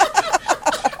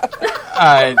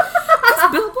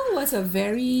Bilbo was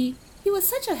he was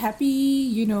such a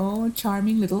happy,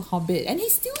 charming little hobbit. And he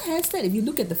still has that. If you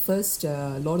look at the first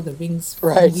Lord of the Rings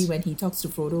movie, when he talks to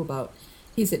Frodo about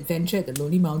his adventure at the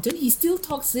Lonely Mountain, he still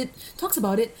talks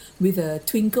about it with a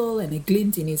twinkle and a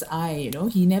glint in his eye.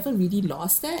 He never really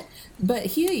lost that. But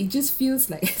here it just feels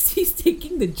like as he's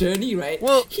taking the journey, right?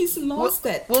 Well, he's lost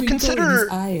that twinkle in his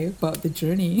eye about the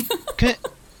journey.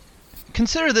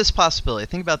 Consider this possibility.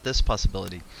 Think about this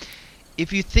possibility.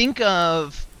 If you think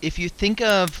of recopied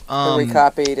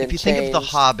and if you think of The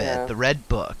Hobbit, the Red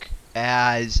Book,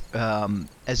 as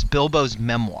Bilbo's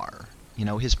memoir,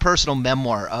 his personal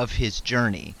memoir of his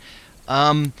journey,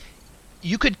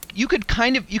 you could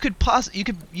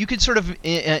sort of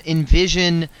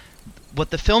envision what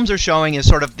the films are showing is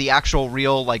sort of the actual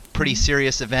real, like, pretty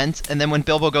serious events, and then when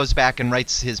Bilbo goes back and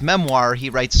writes his memoir, he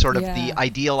writes sort of the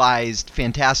idealized,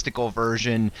 fantastical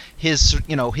version, his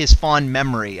fond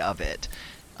memory of it.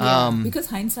 Because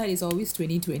hindsight is always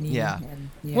 20/20. Yeah.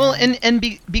 Well,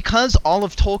 because all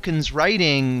of Tolkien's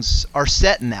writings are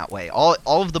set in that way. All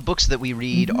of the books that we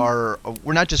read we're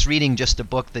not just reading just a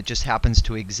book that just happens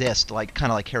to exist, kind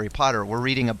of like Harry Potter. We're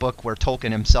reading a book where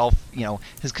Tolkien himself,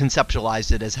 has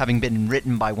conceptualized it as having been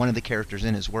written by one of the characters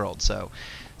in his world. So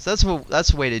that's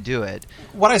the way to do it.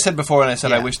 What I said before when I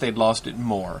said I wish they'd lost it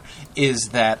more is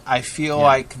that I feel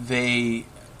like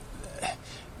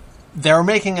they're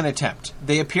making an attempt.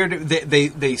 They appear to.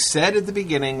 They said at the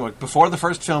beginning, like before the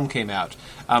first film came out,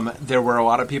 there were a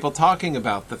lot of people talking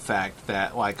about the fact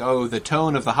that, the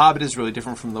tone of The Hobbit is really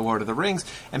different from The Lord of the Rings,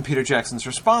 and Peter Jackson's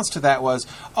response to that was,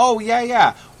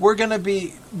 we're gonna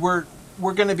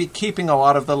be keeping a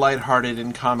lot of the lighthearted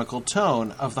and comical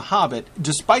tone of The Hobbit,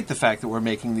 despite the fact that we're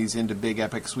making these into big,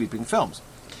 epic, sweeping films.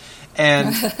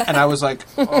 And I was like,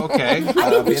 okay,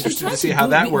 I'll be interested to see how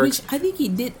that works. Which I think he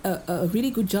did a really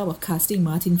good job of casting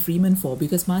Martin Freeman for,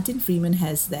 because Martin Freeman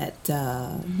has that,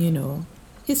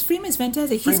 his Freeman is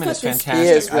fantastic. Freeman is fantastic. He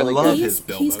is really I love good. his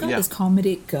Bilbo. He's got this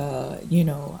comedic,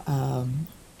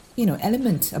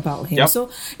 element about him. Yep. So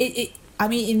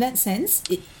in that sense,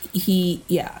 he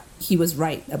was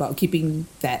right about keeping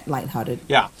that lighthearted.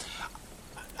 Yeah.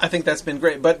 I think that's been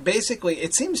great. But basically,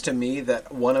 it seems to me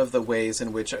that one of the ways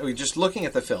in which, just looking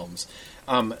at the films,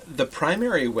 the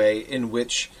primary way in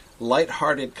which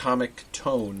lighthearted comic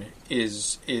tone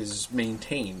is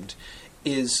maintained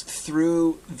is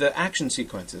through the action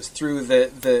sequences, through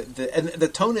and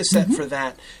the tone is set for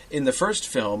that in the first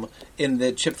film, in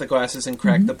the chip the glasses and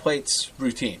crack the plates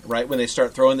routine, right? When they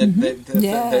start throwing that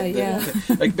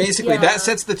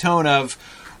sets the tone of,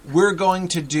 we're going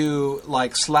to do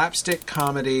slapstick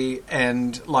comedy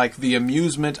and the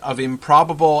amusement of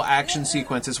improbable action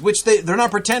sequences, which they're not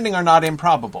pretending are not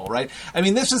improbable, right? I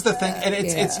mean, this is the thing, and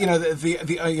it's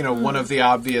one of the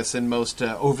obvious and most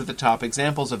over the top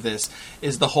examples of this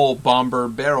is the whole bomber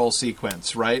barrel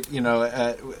sequence, right? And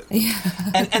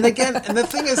again, and the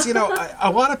thing is, a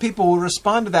lot of people will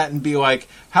respond to that and be like,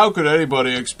 how could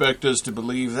anybody expect us to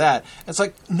believe that? It's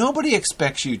like, nobody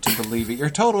expects you to believe it.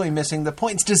 You're totally missing the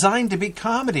point. It's designed to be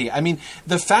comedy. I mean,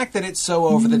 the fact that it's so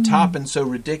over the top and so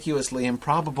ridiculously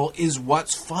improbable is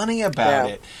what's funny about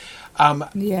it.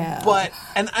 But,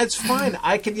 and it's fine.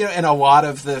 I can, and a lot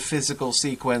of the physical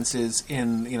sequences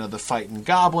in, the fight in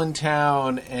Goblin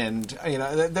Town, and,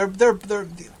 they're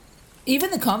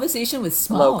even the conversation with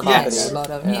Smaug, a lot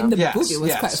of in the book, it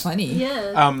was quite funny.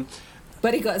 Yeah.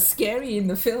 But it got scary in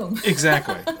the film.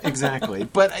 Exactly.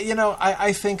 But,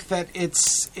 I think that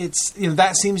it's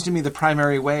that seems to me the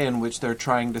primary way in which they're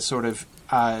trying to sort of,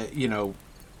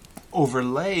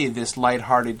 overlay this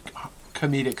lighthearted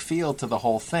comedic feel to the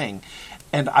whole thing.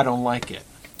 And I don't like it.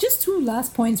 Just two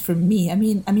last points from me. I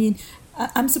mean,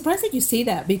 I'm surprised that you say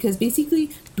that, because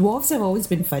basically dwarves have always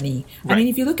been funny. Right. I mean,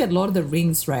 if you look at Lord of the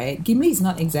Rings, right, Gimli is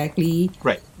not exactly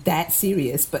that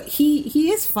serious, but he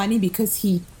is funny because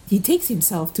he takes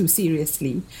himself too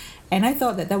seriously. And I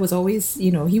thought that was always,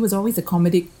 he was always a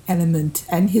comedic element.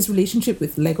 And his relationship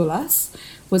with Legolas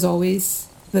was always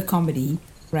the comedy,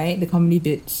 right? The comedy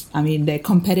bit. I mean, their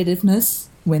competitiveness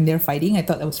when they're fighting, I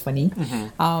thought that was funny.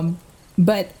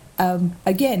 But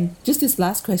again, just this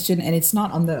last question, and it's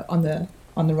not on the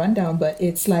rundown, but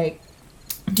it's like,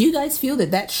 do you guys feel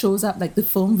that shows up, the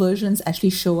film versions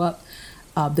actually show up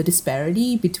the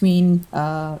disparity between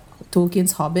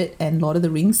Tolkien's Hobbit and Lord of the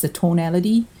Rings, the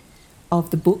tonality of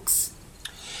the books?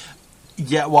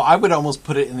 Yeah, well, I would almost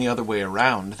put it in the other way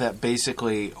around, that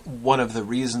basically one of the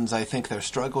reasons I think they're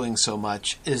struggling so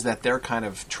much is that they're kind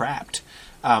of trapped,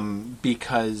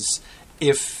 because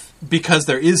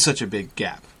there is such a big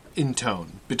gap in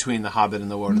tone between The Hobbit and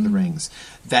The Lord of the Rings,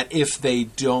 that if they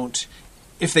didn't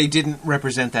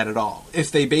represent that at all,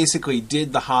 if they basically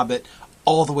did The Hobbit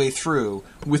all the way through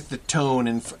with the tone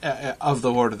of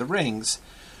The Lord of the Rings,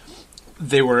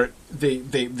 they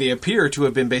appear to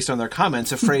have been, based on their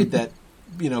comments, afraid that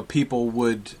people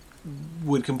would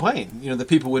complain, that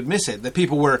people would miss it, that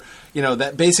people were,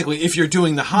 that basically if you're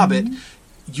doing The Hobbit,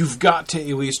 you've got to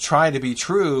at least try to be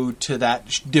true to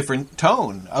that different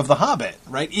tone of The Hobbit,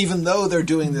 right? Even though they're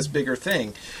doing this bigger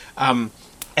thing.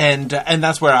 And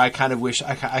that's where I kind of wish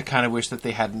that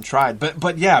they hadn't tried,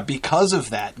 but yeah, because of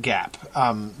that gap,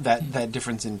 that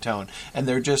difference in tone, and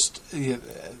they're just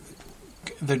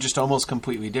almost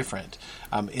completely different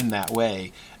in that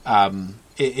way.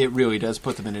 It really does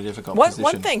put them in a difficult position.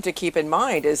 One thing to keep in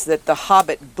mind is that the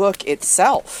Hobbit book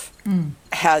itself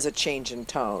has a change in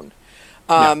tone.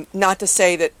 Not to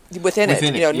say that within it,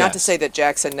 not yes. to say that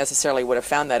Jackson necessarily would have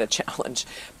found that a challenge,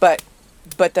 but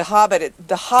the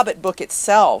Hobbit book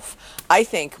itself, I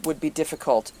think, would be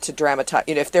difficult to dramatize.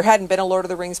 If there hadn't been a Lord of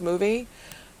the Rings movie,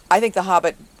 I think the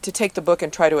Hobbit, to take the book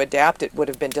and try to adapt it, would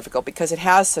have been difficult because it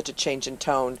has such a change in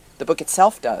tone. The book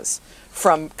itself does,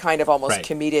 from kind of almost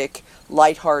comedic,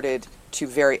 lighthearted to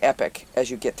very epic as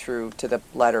you get through to the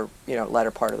latter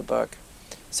part of the book.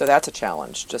 So that's a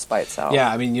challenge just by itself. Yeah,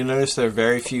 I mean, you notice there are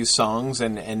very few songs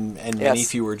and many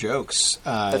fewer jokes.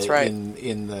 That's right.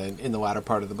 In the latter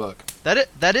part of the book.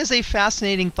 That is a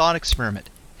fascinating thought experiment.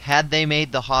 Had they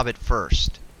made The Hobbit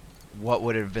first, what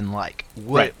would it have been like?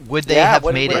 Would they have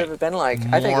made it? What would it have been like?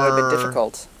 I think it would have been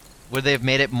difficult. Would they have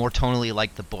made it more tonally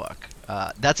like the book?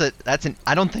 I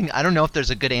don't know if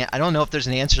there's I don't know if there's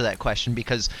an answer to that question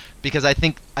because I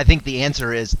think the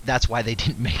answer is that's why they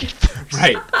didn't make it first.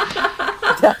 Right.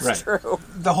 That's true.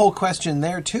 The whole question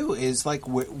there too is like,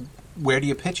 where do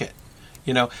you pitch it?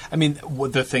 I mean,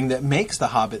 the thing that makes The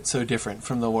Hobbit so different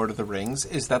from The Lord of the Rings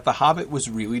is that The Hobbit was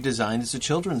really designed as a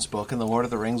children's book and The Lord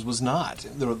of the Rings was not.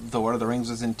 The Lord of the Rings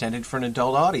was intended for an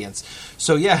adult audience.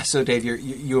 So Dave,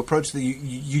 you approach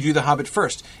you do The Hobbit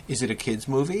first. Is it a kids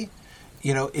movie?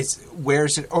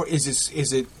 Where's it, or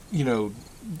is it,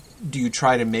 do you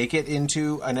try to make it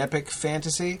into an epic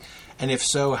fantasy? And if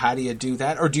so, how do you do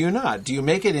that? Or do you not? Do you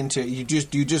make it into, do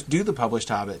you just do the published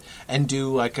Hobbit and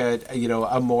do like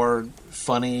a more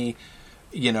funny,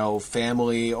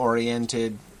 family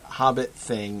oriented Hobbit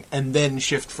thing and then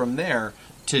shift from there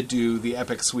to do the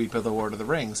epic sweep of The Lord of the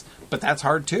Rings? But that's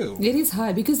hard too. It is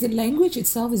hard because the language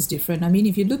itself is different. I mean,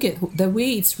 if you look at the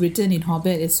way it's written in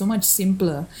Hobbit, it's so much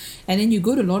simpler. And then you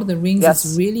go to Lord of the Rings,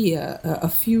 it's really a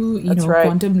few,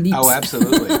 quantum leaps. Oh,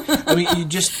 absolutely. I mean, you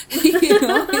just...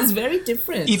 it's very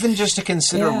different. Even just to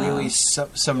consider really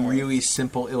some really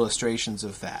simple illustrations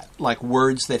of that, like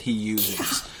words that he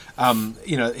uses.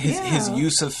 His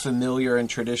use of familiar and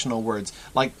traditional words,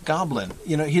 like goblin.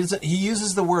 He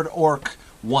uses the word orc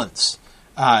once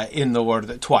in the Lord of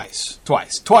the twice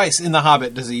in the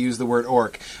Hobbit does he use the word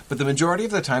orc, but the majority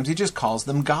of the times he just calls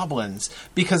them goblins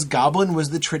because goblin was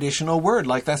the traditional word,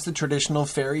 like that's the traditional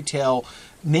fairy tale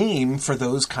name for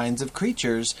those kinds of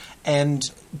creatures. And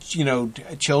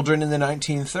children in the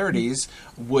 1930s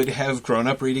would have grown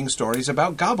up reading stories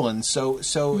about goblins. So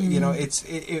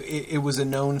it was a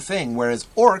known thing. Whereas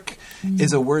orc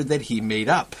is a word that he made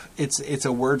up. It's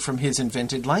a word from his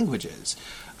invented languages.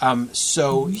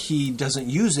 So he doesn't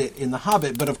use it in The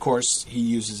Hobbit, but of course he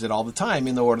uses it all the time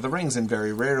in The Lord of the Rings, and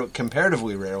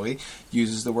comparatively rarely,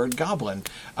 uses the word goblin.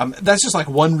 That's just like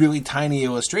one really tiny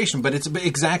illustration, but it's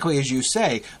exactly as you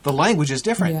say. The language is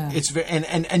different. Yeah. It's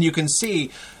and you can see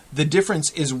the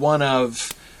difference is one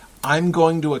of, I'm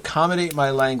going to accommodate my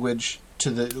language to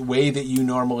the way that you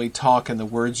normally talk and the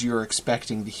words you're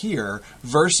expecting to hear,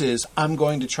 versus I'm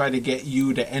going to try to get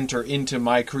you to enter into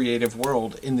my creative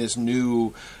world in this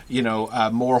new,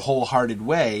 more wholehearted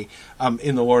way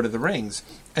in The Lord of the Rings.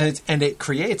 And it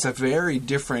creates a very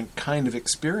different kind of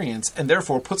experience, and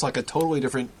therefore puts like a totally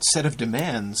different set of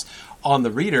demands on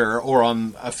the reader or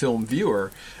on a film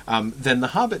viewer than The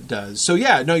Hobbit does. So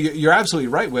you're absolutely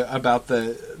right about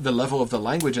the level of the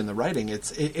language and the writing.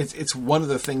 It's one of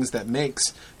the things that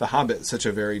makes The Hobbit such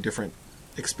a very different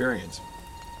experience.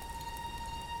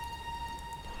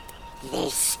 They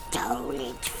stole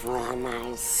it from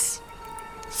us.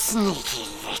 Sneaky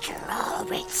little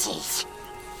hobbitses.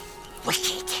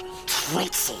 Wicked,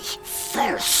 tricksy,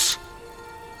 false.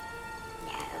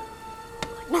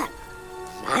 No,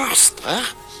 master.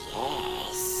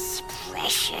 Yes,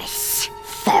 precious,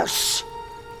 false.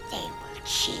 They will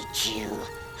cheat you,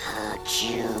 hurt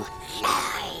you,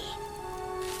 lie.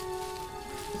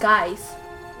 Guys,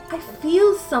 I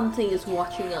feel something is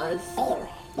watching us.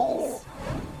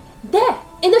 There,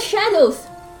 in the shadows.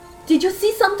 Did you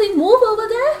see something move over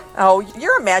there? Oh,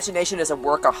 your imagination is a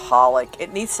workaholic.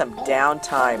 It needs some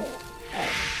downtime.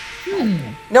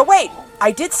 No, wait.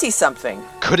 I did see something.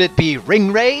 Could it be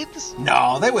ring wraiths?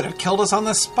 No, they would have killed us on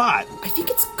the spot. I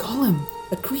think it's Gollum,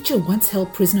 a creature once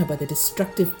held prisoner by the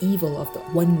destructive evil of the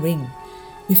One Ring.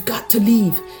 We've got to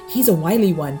leave. He's a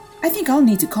wily one. I think I'll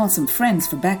need to call some friends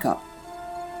for backup.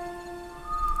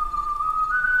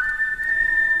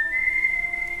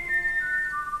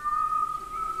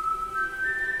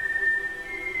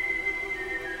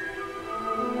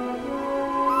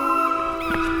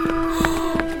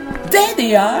 There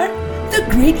they are! The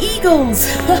Great Eagles!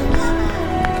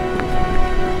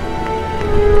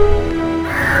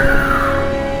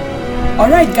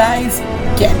 Alright guys,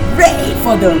 get ready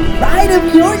for the ride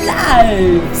of your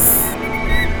lives!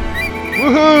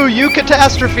 Woohoo! You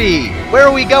catastrophe! Where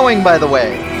are we going, by the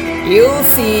way? You'll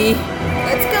see.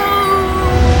 Let's go!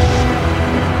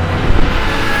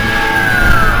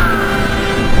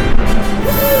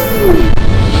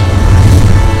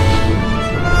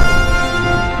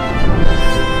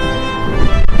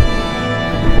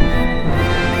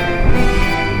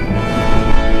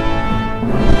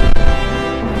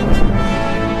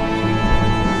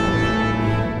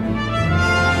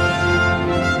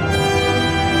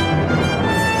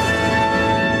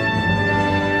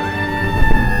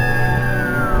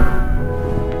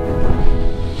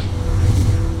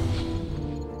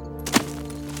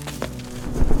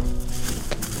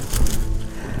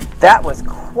 That was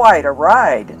quite a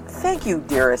ride. Thank you,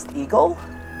 dearest eagle.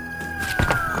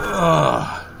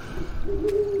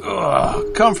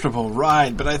 Comfortable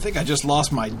ride, but I think I just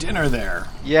lost my dinner there.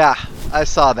 Yeah, I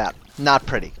saw that. Not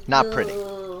pretty. Not pretty.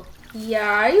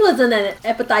 Yeah, it wasn't an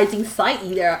appetizing sight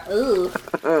either.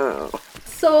 Ugh.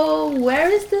 So,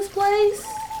 where is this place?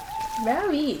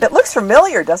 Very. It looks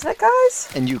familiar, doesn't it, guys?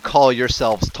 And you call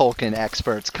yourselves Tolkien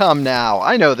experts. Come now,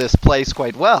 I know this place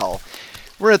quite well.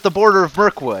 We're at the border of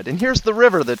Mirkwood, and here's the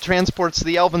river that transports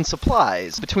the elven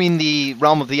supplies between the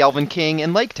realm of the Elven King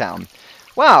and Laketown.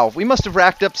 Wow, we must have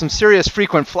racked up some serious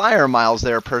frequent flyer miles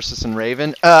there, Persis and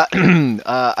Raven.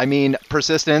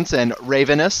 Persistence and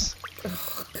Ravenous.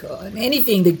 Oh, God.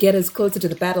 Anything to get us closer to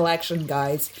the battle action,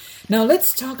 guys. Now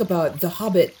let's talk about The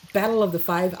Hobbit, Battle of the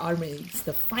Five Armies,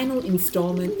 the final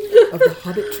installment of the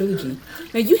Hobbit trilogy.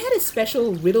 Now, you had a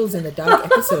special Riddles in the Dark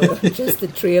episode of just the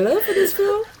trailer for this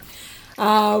film.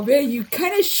 Where you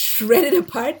kind of shredded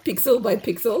apart pixel by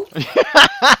pixel.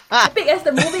 Epic as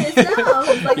the movie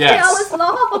itself. Like Yes. 3 hours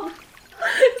long.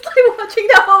 It's like watching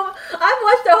the whole... I've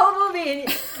watched the whole movie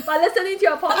by listening to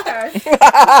your podcast.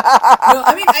 No,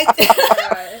 I mean,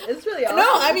 It's really awesome.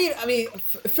 No, I mean,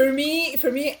 for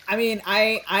me,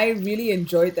 I really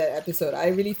enjoyed that episode. I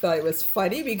really thought it was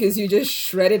funny because you just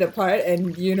shred it apart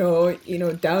and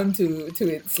down to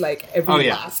its like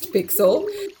every last pixel.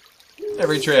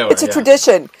 Every trailer. It's a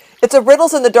tradition. It's a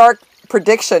Riddles in the Dark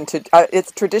prediction.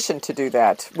 It's tradition to do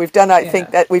that. We've done. I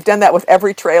think that we've done that with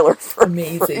every trailer for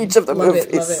each of the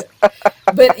movies. Love it.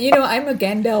 But I'm a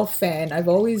Gandalf fan. I've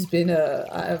always been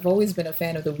a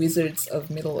fan of the wizards of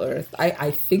Middle Earth.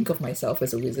 I think of myself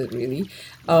as a wizard, really.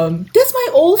 Does my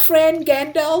old friend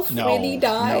Gandalf really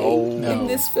die in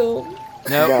this film?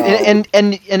 No,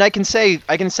 and I can say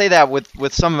that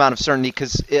with some amount of certainty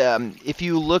because if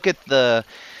you look at the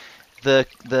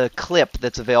clip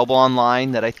that's available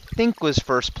online that I think was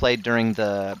first played during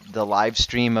the live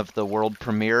stream of the world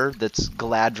premiere, that's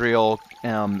Galadriel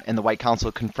and the White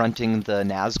Council confronting the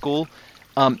Nazgul.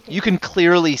 You can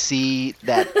clearly see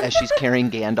that as she's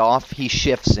carrying Gandalf, he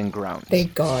shifts and groans.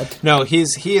 Thank God. No, he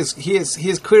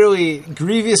is clearly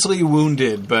grievously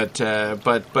wounded, but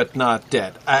not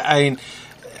dead. I mean,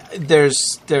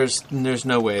 there's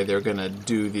no way they're gonna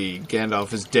do the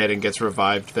Gandalf is dead and gets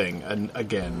revived thing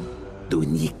again.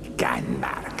 Tunikan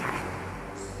marka.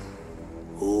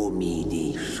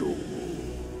 Umidisu.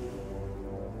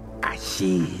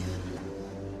 Ashir.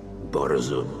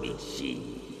 Borzomishi.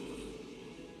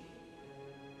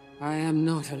 I am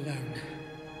not alone.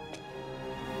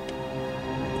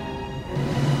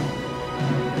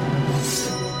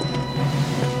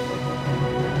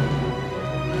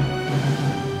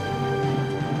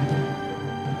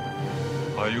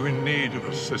 Are you in need of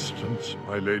assistance,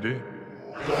 my lady?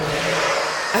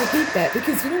 I hate that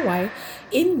because you know why?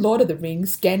 In Lord of the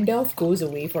Rings, Gandalf goes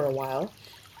away for a while.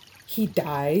 He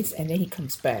dies and then he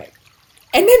comes back.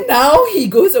 And then now he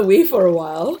goes away for a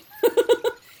while.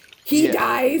 He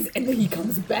dies and then he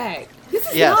comes back. This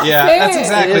is not fair. That's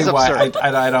exactly why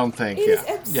I don't think. It is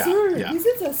absurd.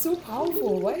 Wizards are so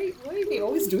powerful. Why are they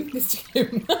always doing this to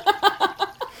him?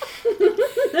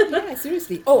 Yeah,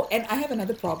 seriously. Oh, and I have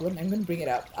another problem. I'm going to bring it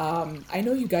up. I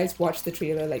know you guys watched the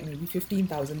trailer like maybe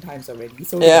 15,000 times already.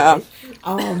 So yeah.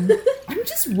 I'm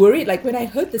just worried. Like when I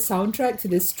heard the soundtrack to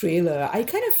this trailer, I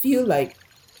kind of feel like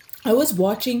I was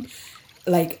watching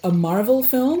like a Marvel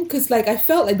film because like I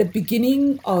felt like the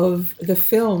beginning of the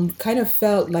film kind of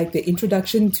felt like the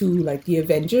introduction to like the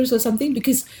Avengers or something,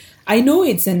 because I know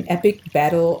it's an epic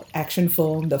battle action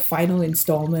film, the final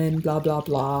installment, blah blah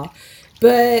blah,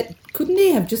 but couldn't they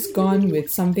have just gone with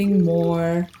something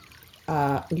more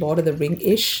Lord of the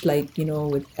Ring-ish, like, you know,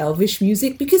 with elvish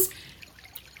music? Because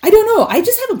I don't know, I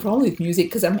just have a problem with music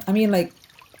because I'm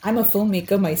a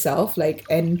filmmaker myself, like,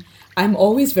 and I'm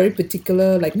always very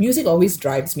particular. Like, music always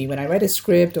drives me. When I write a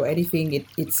script or anything,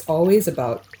 it's always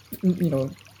about, you know,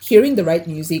 hearing the right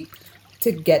music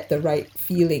to get the right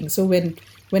feeling. So when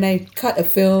when I cut a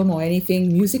film or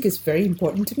anything, music is very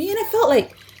important to me. And I felt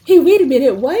like, hey, wait a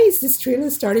minute, why is this trailer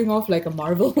starting off like a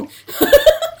Marvel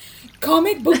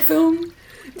comic book film?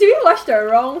 Did we watch the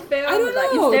wrong film? I don't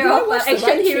know. Instead of an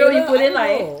action hero, you put in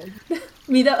like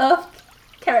Middle Earth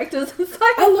characters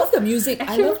inside. I love the music.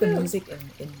 I love the film. music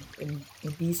in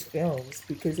these films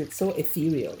because it's so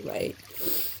ethereal, right?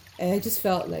 And I just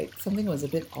felt like something was a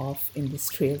bit off in this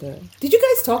trailer. Did you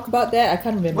guys talk about that? I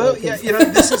can't remember. Well, yeah,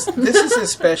 this is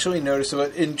especially noticeable.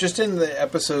 In the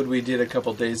episode we did a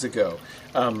couple days ago,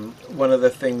 one of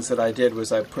the things that I did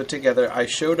was I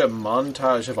showed a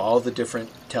montage of all the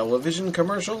different television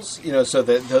commercials. So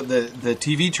the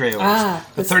TV trailers,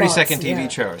 the 30-second TV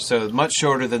trailer, so much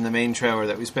shorter than the main trailer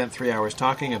that we spent 3 hours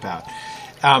talking about.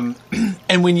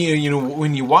 And when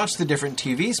you watch the different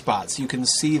TV spots, you can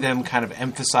see them kind of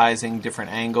emphasizing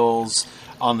different angles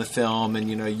on the film and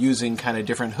using kind of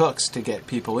different hooks to get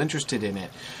people interested in it.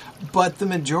 But the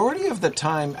majority of the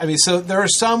time, so there are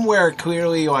some where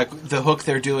clearly like the hook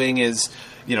they're doing is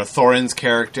Thorin's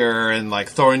character and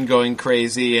like Thorin going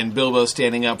crazy and Bilbo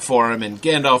standing up for him and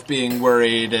Gandalf being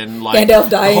worried and like Gandalf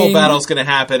dying. The whole battle's going to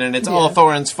happen and it's all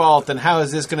Thorin's fault and how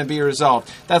is this going to be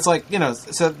resolved? That's like,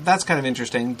 so that's kind of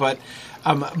interesting. But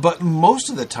most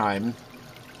of the time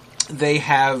they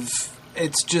have,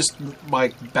 it's just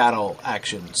like battle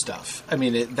action stuff.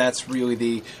 That's really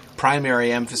the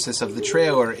primary emphasis of the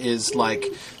trailer is like,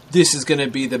 this is going to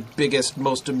be the biggest,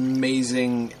 most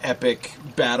amazing, epic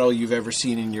battle you've ever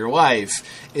seen in your life.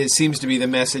 It seems to be the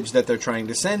message that they're trying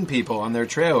to send people on their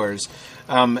trailers.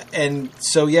 And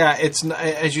so, yeah, it's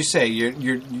as you say,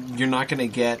 you're not going to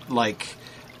get like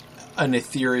an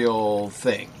ethereal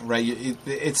thing, right?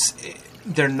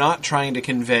 They're not trying to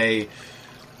convey.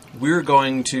 We're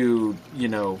going to,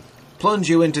 plunge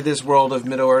you into this world of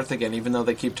Middle Earth again, even though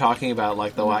they keep talking about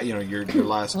like the your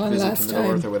last visit to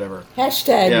Middle Earth or whatever.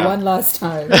 Hashtag one last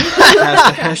time.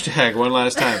 Hashtag one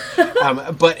last time.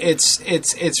 But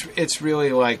it's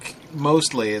really like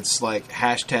mostly it's like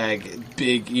hashtag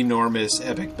big enormous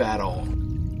epic battle.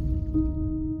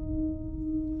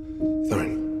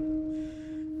 Thorin,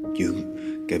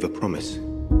 you gave a promise.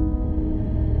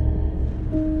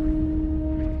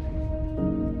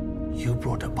 You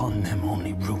brought upon them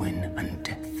only ruin and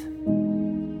death.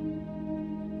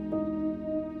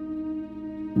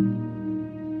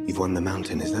 You've won the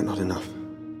mountain, is that not enough?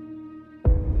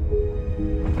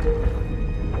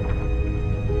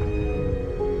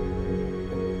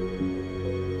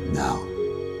 Now,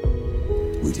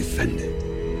 we defend it.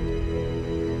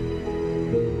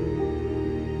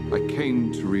 I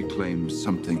came to reclaim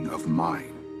something of mine.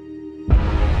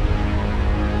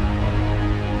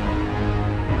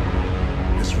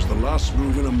 This was the last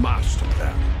move in a master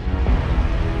plan.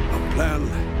 A plan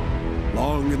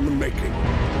long in the making.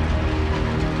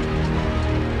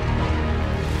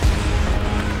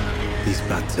 These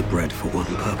bats are bred for one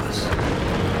purpose.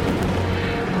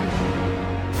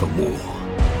 For war.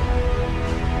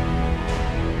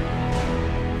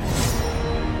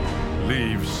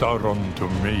 Leave Sauron to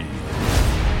me.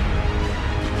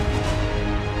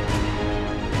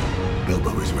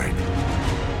 Bilbo is right.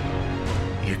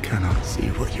 You cannot see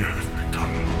what you have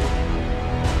become.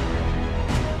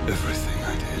 Everything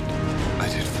I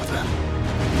did for them.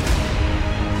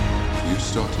 You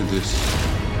started this.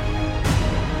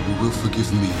 You will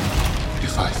forgive me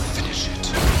if I finish it.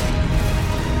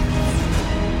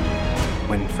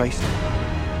 When faced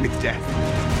with death,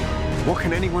 what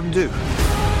can anyone do?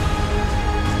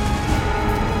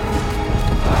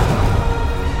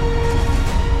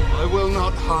 I will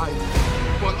not hide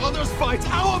while others fight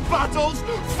our battles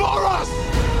for us!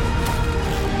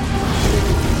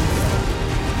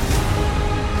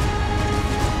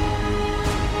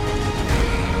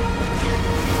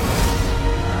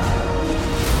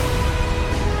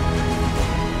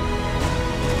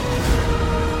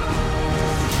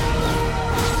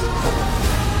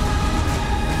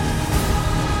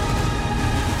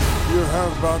 You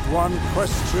have but one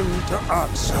question to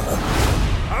answer.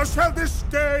 How shall this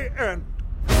day end?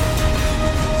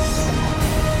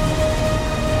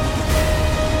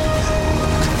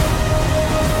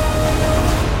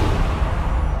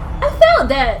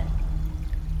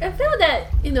 I felt that,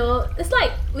 it's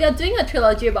like we are doing a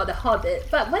trilogy about the Hobbit,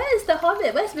 but where is the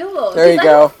Hobbit? Where's Bilbo? There you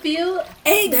go. I feel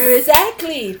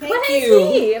Exactly. Where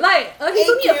is he? Like, he's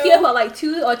only appeared for like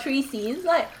 2 or 3 scenes.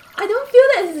 Like, I don't feel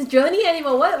that it's his journey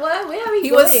anymore. Where are we going?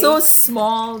 He was so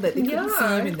small that they couldn't see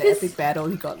him in the epic battle.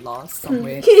 He got lost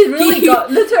somewhere. He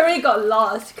literally got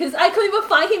lost because I couldn't even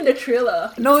find him in the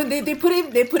trailer. No, they put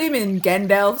him in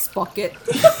Gandalf's pocket.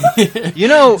 You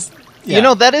know,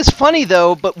 that is funny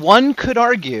though, but one could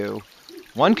argue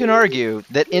one can argue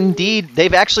that indeed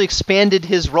they've actually expanded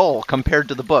his role compared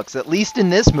to the books, at least in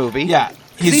this movie. Yeah.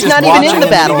 He's not even in the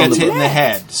battle. He gets hit in the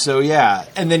head. So, yeah.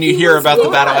 And then you hear about the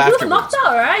battle afterwards. He was knocked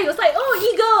out, right? He was like,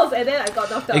 oh, eagles! And then I got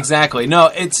knocked out. Exactly.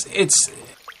 No, it's...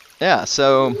 Yeah,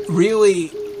 so...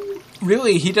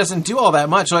 Really, he doesn't do all that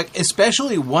much. Like,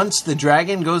 especially once the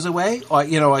dragon goes away,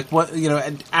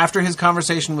 after his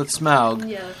conversation with Smaug...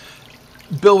 Yeah.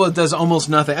 Bilbo does almost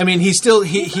nothing. I mean, he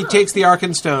takes the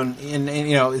Arkenstone, and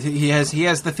he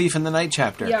has the Thief in the Night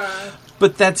chapter. Yeah.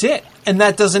 But that's it. And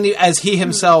that doesn't, as he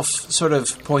himself sort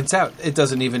of points out, it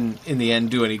doesn't even, in the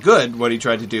end, do any good, what he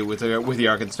tried to do with the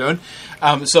Arkenstone.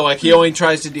 So, like, he only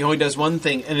does one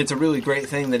thing, and it's a really great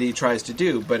thing that he tries to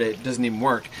do, but it doesn't even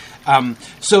work.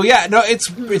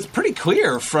 It's pretty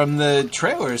clear from the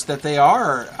trailers that they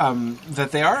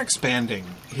are expanding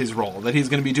his role, that he's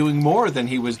going to be doing more than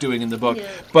he was doing in the book. Yeah.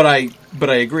 But I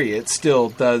agree, it still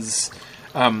does.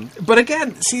 But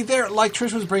again, see, there, like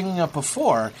Trish was bringing up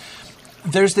before,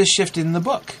 there's this shift in the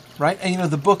book, right? And,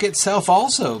 the book itself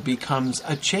also becomes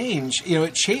a change.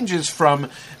 It changes from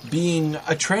being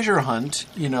a treasure hunt,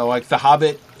 like the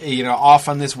Hobbit, off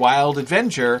on this wild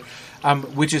adventure,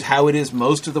 which is how it is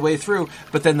most of the way through.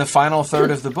 But then the final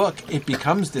third of the book, it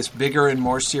becomes this bigger and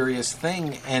more serious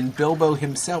thing. And Bilbo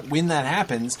himself, when that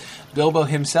happens, Bilbo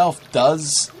himself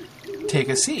does take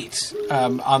a seat.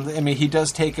 He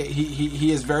does take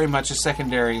he is very much a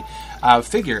secondary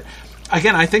figure.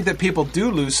 Again, I think that people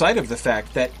do lose sight of the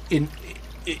fact that in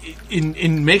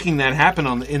making that happen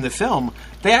in the film,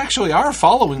 they actually are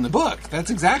following the book. That's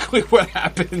exactly what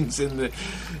happens in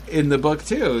the book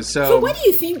too. So what do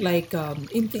you think? Like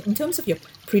in terms of your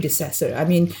predecessor, I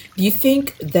mean, do you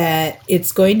think that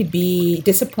it's going to be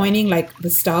disappointing like the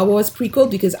Star Wars prequel?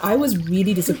 Because I was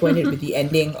really disappointed with the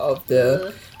ending of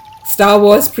the Star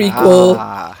Wars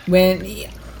prequel when.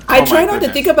 I try not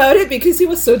to think about it because it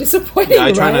was so disappointing. Yeah,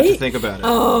 I try not to think about it.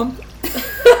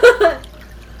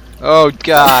 Oh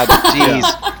God, jeez.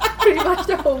 Pretty much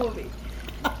the whole movie.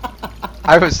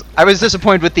 I was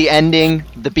disappointed with the ending,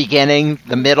 the beginning,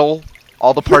 the middle,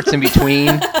 all the parts in between.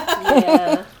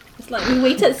 Yeah, it's like we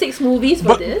waited 6 movies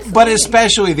for this. But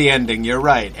especially the ending. You're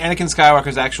right. Anakin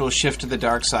Skywalker's actual shift to the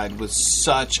dark side was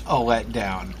such a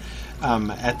letdown.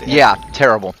 At the end.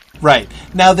 Terrible. Right.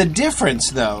 Now, the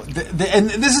difference, though, and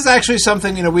this is actually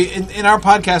something, we in our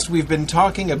podcast, we've been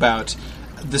talking about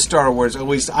the Star Wars, at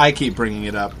least I keep bringing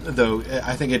it up, though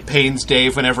I think it pains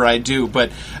Dave whenever I do,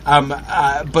 but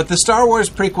the Star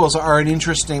Wars prequels are an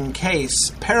interesting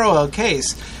parallel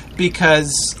case,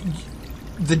 because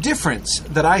the difference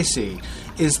that I see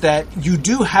is that you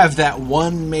do have that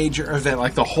one major event,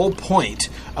 like the whole point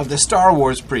of the Star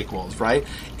Wars prequels, right,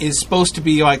 is supposed to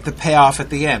be like the payoff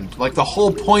at the end. Like the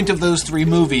whole point of those 3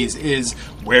 movies is,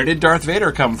 where did Darth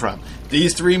Vader come from?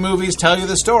 These 3 movies tell you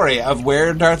the story of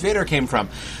where Darth Vader came from.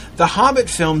 The Hobbit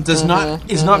film is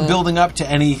not building up to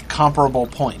any comparable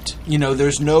point.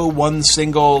 There's no one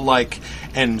single,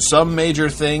 and some major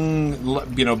thing,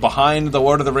 behind the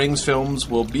Lord of the Rings films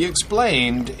will be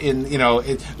explained in,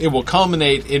 it will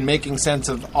culminate in making sense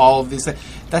of all of these things.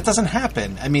 That doesn't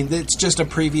happen. I mean, it's just a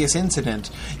previous incident.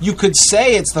 You could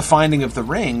say it's the finding of the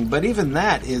ring, but even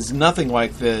that is nothing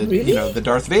like the, the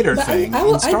Darth Vader thing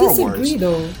in Star Wars. I disagree,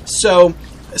 though. So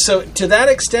to that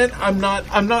extent, I'm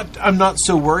not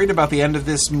so worried about the end of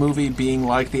this movie being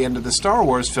like the end of the Star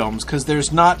Wars films, because there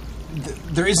isn't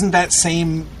that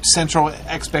same central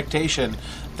expectation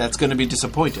that's going to be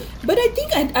disappointed. But I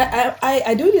think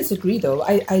I do disagree, though.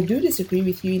 I do disagree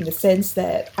with you in the sense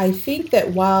that I think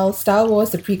that while Star Wars,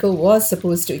 the prequel, was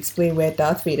supposed to explain where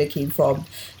Darth Vader came from,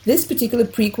 this particular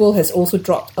prequel has also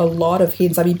dropped a lot of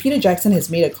hints. I mean, Peter Jackson has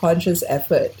made a conscious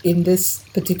effort in this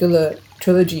particular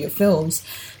trilogy of films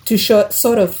to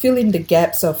sort of fill in the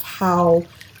gaps of how,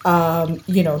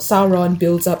 Sauron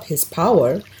builds up his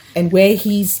power and where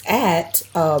he's at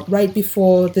right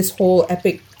before this whole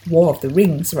epic War of the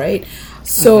Rings, right?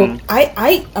 So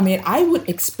I would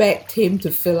expect him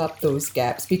to fill up those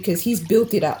gaps because he's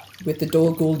built it up with the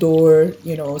Dol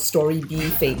Guldur, story B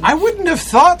thing. I wouldn't have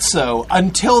thought so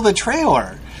until the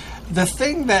trailer. The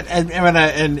thing that,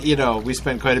 and we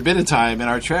spent quite a bit of time in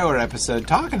our trailer episode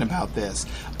talking about this,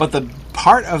 but the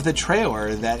part of the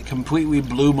trailer that completely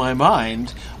blew my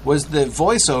mind was the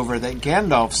voiceover that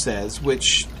Gandalf says,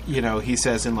 which, he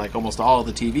says in almost all of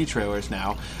the TV trailers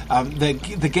now, the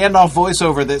Gandalf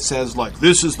voiceover that says,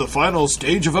 this is the final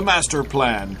stage of a master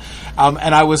plan.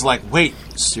 And I was like, wait,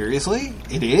 seriously?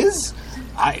 It is?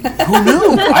 Who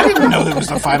knew? I didn't know that was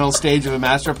the final stage of a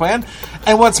master plan.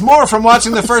 And what's more, from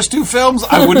watching the first 2 films,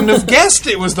 I wouldn't have guessed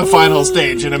it was the final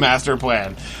stage in a master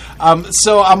plan.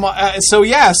 So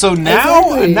now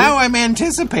Exactly. I'm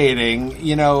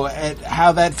anticipating, at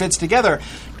how that fits together.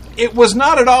 It was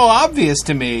not at all obvious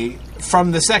to me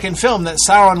from the second film that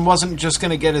Sauron wasn't just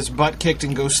going to get his butt kicked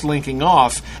and go slinking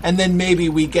off, and then maybe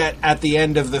we get at the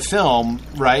end of the film,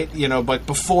 right? But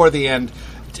before the end,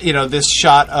 this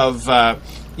shot of.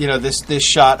 This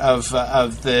shot of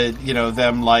the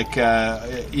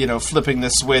them flipping the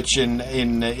switch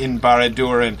in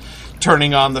Barad-dûr and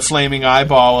turning on the flaming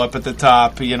eyeball up at the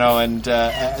top, and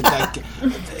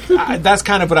that's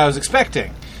kind of what I was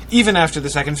expecting. Even after the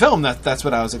second film, that's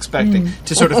what I was expecting,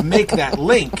 to sort of make that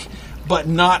link, but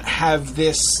not have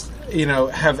this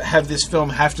have this film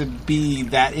have to be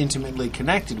that intimately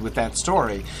connected with that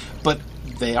story. But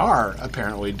they are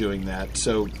apparently doing that,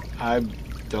 so I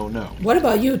don't know. What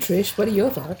about you, Trish? What are your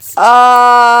thoughts? For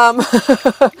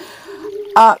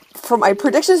my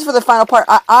predictions for the final part,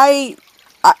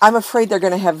 I'm afraid they're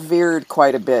going to have veered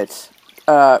quite a bit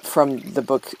from the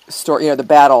book story. The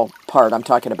battle part I'm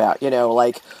talking about.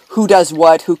 Like who does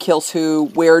what, who kills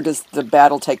who, where does the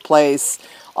battle take place,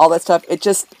 all that stuff. It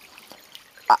just,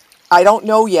 I don't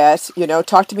know yet.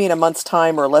 Talk to me in a month's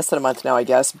time or less than a month now, I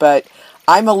guess. But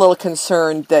I'm a little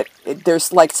concerned that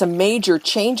there's like some major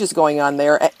changes going on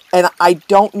there, and I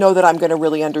don't know that I'm going to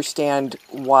really understand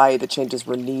why the changes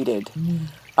were needed.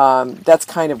 That's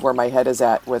kind of where my head is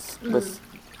at with this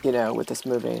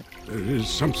movie. There is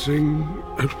something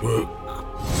at work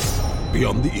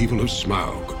beyond the evil of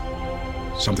Smaug.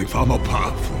 Something far more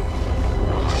powerful.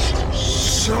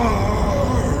 Sauron.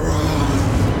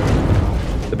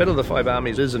 The Battle of the Five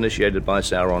Armies is initiated by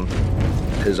Sauron.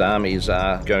 His armies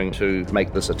are going to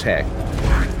make this attack.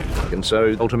 And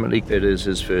so, ultimately, it is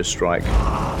his first strike.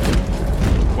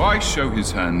 Why show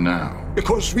his hand now?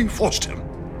 Because we forced him.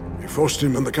 We forced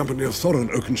him, and the company of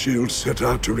Thorin Oakenshield set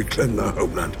out to reclaim their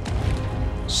homeland.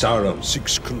 Sauron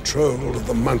seeks control of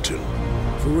the mountain.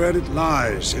 For where it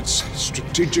lies, its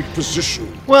strategic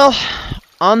position. Well,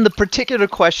 on the particular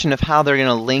question of how they're going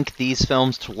to link these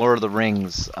films to Lord of the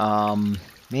Rings,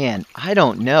 man, I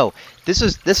don't know. This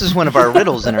is one of our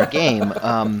riddles in our game,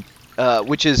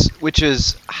 which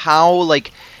is how,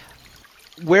 like,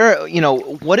 where,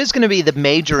 what is going to be the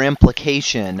major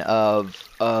implication of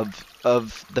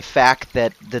the fact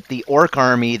that the orc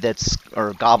army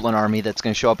or goblin army that's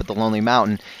going to show up at the Lonely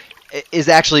Mountain was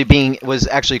actually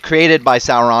created by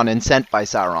Sauron and sent by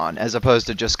Sauron, as opposed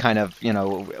to just kind of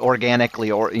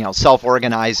organically or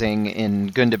self-organizing in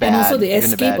Gundabad. And also the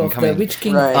escape of the Witch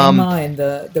King Emma and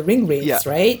the ring wraiths,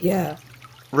 right? Yeah.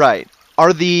 Right.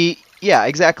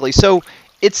 Exactly. So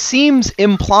it seems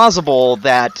implausible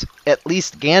that at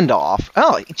least Gandalf,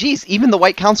 even the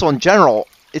White Council in general,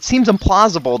 it seems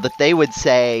implausible that they would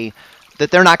say that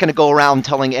they're not going to go around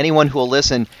telling anyone who will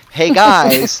listen, hey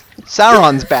guys,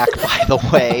 Sauron's back, by the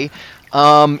way.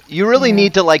 You really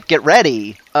need to get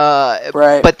ready.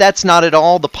 Right. But that's not at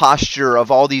all the posture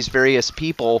of all these various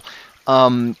people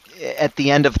at the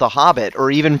end of The Hobbit,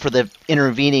 or even for the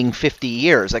intervening 50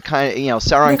 years. It kind of,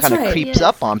 Sauron kind of creeps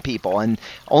up on people and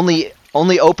only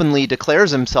openly declares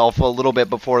himself a little bit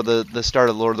before the start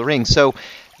of Lord of the Rings. So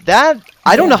that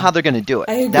I don't know how they're going to do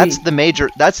it. That's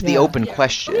the open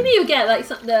question. Maybe you get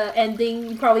the ending.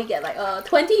 You probably get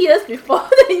 20 years before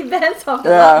the events of the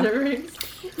Lord of the Rings.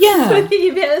 Yeah, 20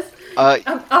 years.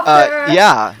 After.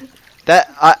 Yeah. That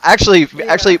actually,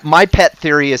 my pet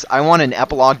theory is I want an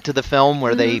epilogue to the film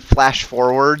where they flash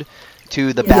forward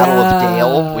to the Battle of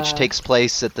Dale, which takes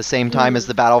place at the same time as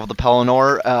the Battle of the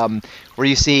Pelennor, where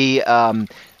you see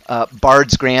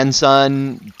Bard's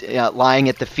grandson lying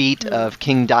at the feet of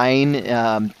King Dain,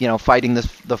 fighting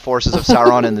the forces of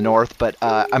Sauron in the north, but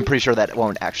I'm pretty sure that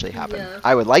won't actually happen. Yeah.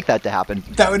 I would like that to happen.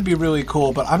 That would be really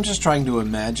cool, but I'm just trying to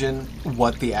imagine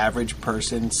what the average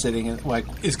person sitting in,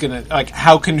 is going to,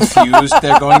 how confused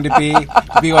they're going to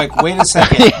be like, wait a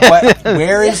second,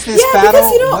 where is this battle?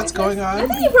 What's going on? I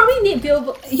think you probably need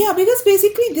Bilbo. Yeah, because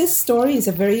basically this story is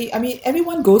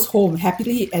everyone goes home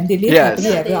happily and they live happily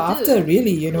ever after,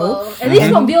 really, Well, at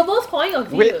least from Bilbo's point of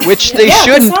view. Which they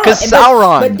shouldn't, because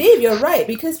Sauron. But Dave, you're right,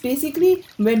 because basically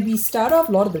when we start off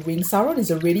Lord of the Rings, Sauron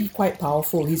is already quite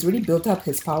powerful. He's really built up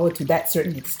his power to that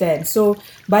certain extent. So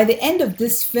by the end of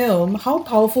this film, how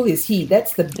powerful is he?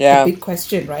 That's the big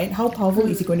question, right? How powerful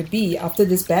is he going to be after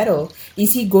this battle?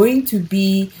 Is he going to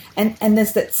be... And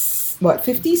there's that...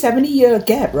 50, 70-year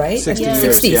gap, right?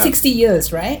 60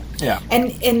 years, right? Yeah.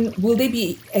 And will they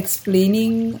be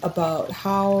explaining about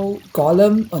how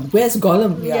Gollum, where's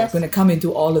Gollum going to come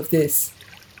into all of this?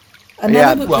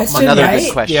 Another good question,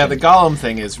 right? Yeah, the Gollum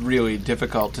thing is really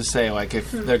difficult to say. Like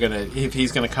if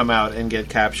he's gonna come out and get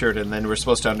captured, and then we're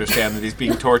supposed to understand that he's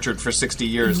being tortured for 60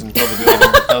 years until the beginning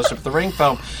of the Fellowship of the Ring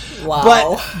film.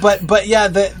 Wow. But yeah,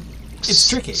 it's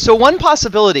tricky. So one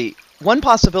possibility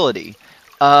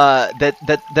that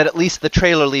at least the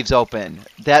trailer leaves open,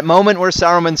 that moment where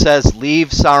Saruman says, "Leave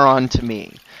Sauron to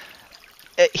me,"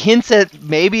 it hints at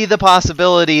maybe the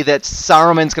possibility that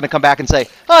Saruman's going to come back and say,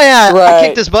 "Oh yeah, I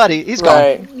kicked his buddy. He's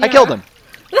gone. I killed him."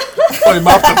 Put him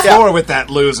off the floor with that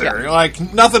loser.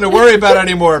 Like, nothing to worry about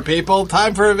anymore, people.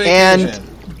 Time for a vacation.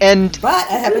 But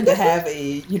I happen to have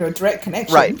a direct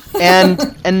connection. Right,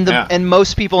 and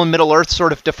most people in Middle Earth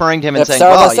sort of deferring to him and saying,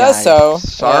 Saruman says so.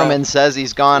 Saruman says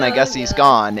he's gone. I guess he's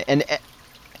gone.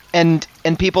 And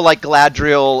people like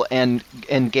Galadriel and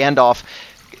Gandalf,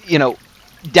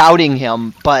 doubting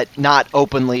him, but not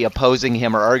openly opposing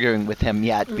him or arguing with him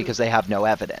yet because they have no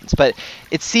evidence. But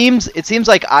it seems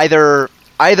like either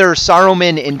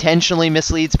Saruman intentionally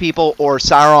misleads people or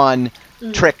Sauron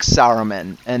tricks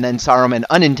Saruman, and then Saruman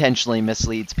unintentionally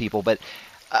misleads people. But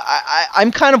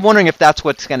I'm kind of wondering if that's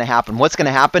what's going to happen. What's going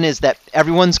to happen is that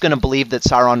everyone's going to believe that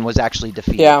Sauron was actually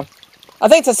defeated. Yeah. I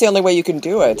think that's the only way you can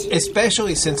do it.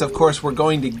 Especially since, of course, we're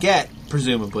going to get,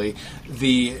 presumably,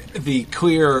 the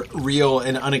clear, real,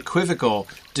 and unequivocal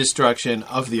destruction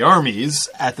of the armies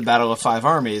at the Battle of Five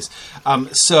Armies.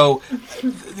 So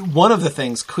one of the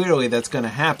things, clearly, that's going to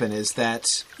happen is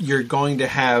that you're going to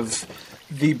have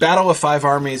the Battle of Five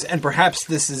Armies, and perhaps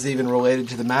this is even related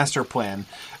to the master plan,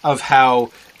 of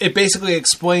how it basically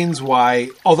explains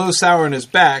why, although Sauron is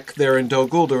back there in Dol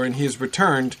Guldur and he's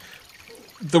returned,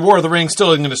 the War of the Ring still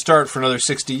isn't going to start for another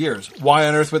 60 years. Why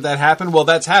on earth would that happen? Well,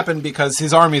 that's happened because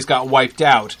his armies got wiped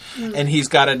out, and he's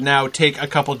got to now take a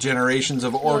couple generations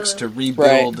of orcs to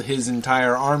rebuild his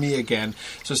entire army again.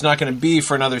 So it's not going to be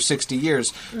for another 60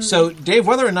 years. So, Dave,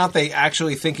 whether or not they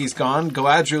actually think he's gone,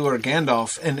 Galadriel or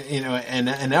Gandalf and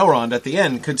Elrond at the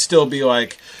end could still be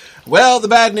like, well, the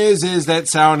bad news is that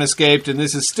Sauron escaped, and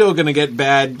this is still going to get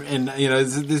bad, and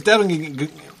there's definitely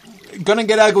gonna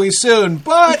get ugly soon,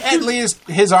 but at least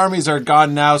his armies are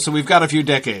gone now, so we've got a few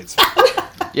decades.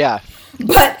 Yeah.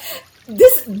 But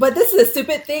this is a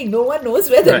stupid thing. No one knows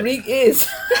where the ring is.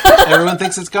 Everyone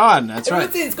thinks it's gone. That's right.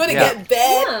 Everyone thinks it's going to get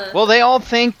bad. Well,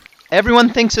 everyone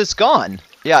thinks it's gone.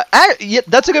 Yeah,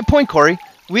 that's a good point, Corey.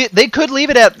 They could leave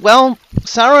it at, well,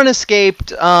 Sauron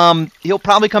escaped. He'll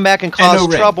probably come back and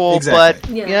cause trouble,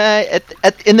 exactly.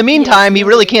 But in the meantime, he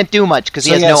really can't do much because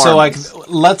he has no armies. So,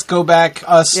 let's go back.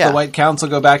 The White Council,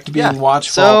 go back to being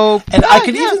watchful. I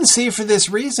could even see for this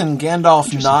reason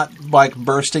Gandalf not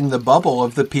bursting the bubble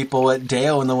of the people at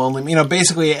Dale in the Lonely.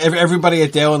 Basically everybody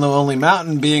at Dale in the Lonely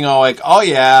Mountain being all like, "Oh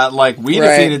yeah, we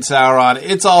defeated Sauron.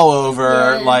 It's all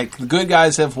over. Yeah. The good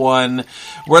guys have won.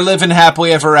 We're living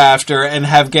happily ever after," and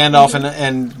have Gandalf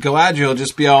and Galadriel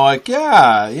just be all like,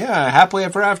 yeah, happily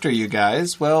ever after, you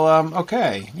guys. Well,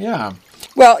 okay, yeah.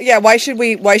 Well, yeah. Why should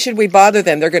we bother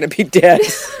them? They're going to be dead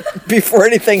before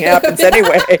anything happens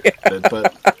anyway.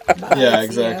 But yeah,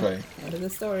 exactly. End of the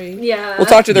story. Yeah. We'll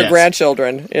talk to their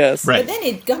grandchildren. Yes. Right. But then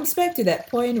it comes back to that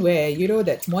point where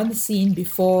that one scene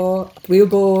before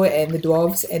Bilbo and the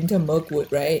dwarves enter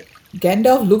Mirkwood, right?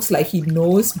 Gandalf looks like he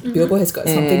knows Bilbo has got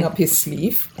something up his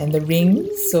sleeve, and the ring.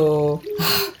 So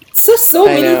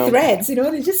many threads.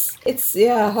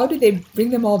 How do they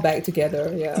bring them all back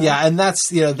together? Yeah, and that's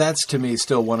to me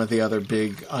still one of the other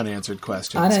big unanswered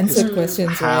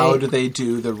questions. How do they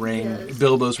do the ring? Yes.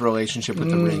 Bilbo's relationship with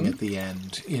the ring at the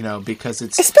end. Because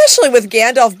it's especially with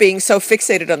Gandalf being so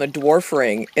fixated on the dwarf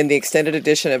ring in the extended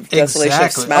edition of Desolation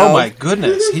of Smaug. Oh my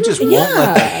goodness, he just won't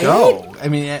let that go. I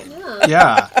mean,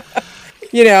 yeah.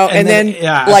 And then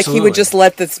he would just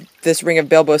let this ring of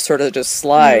Bilbo sort of just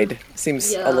slide.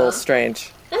 Seems a little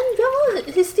strange. And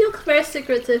Bilbo, he's still very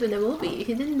secretive in the movie.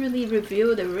 He didn't really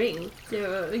reveal the ring.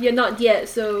 Not yet,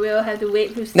 so we'll have to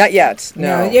wait for 60 Not yet,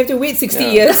 no. You have to wait 60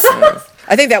 years.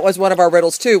 I think that was one of our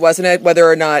riddles too, wasn't it? Whether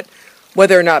or not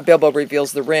Bilbo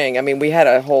reveals the ring. I mean, we had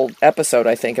a whole episode,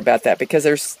 I think, about that, because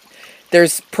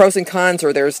there's pros and cons,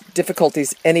 or there's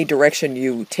difficulties any direction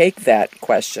you take that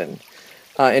question.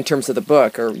 In terms of the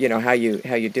book, or how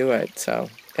you do it, so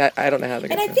I don't know how they're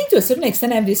going to. And I think to a certain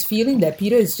extent, I have this feeling that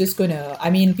Peter is just going to. I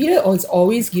mean, Peter has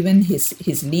always given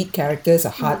his lead characters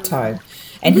a hard time,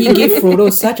 and he gave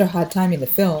Frodo such a hard time in the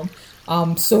film.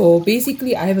 So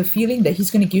basically, I have a feeling that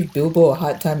he's going to give Bilbo a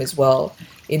hard time as well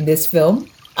in this film.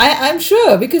 I'm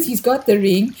sure, because he's got the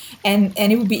ring, and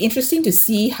it would be interesting to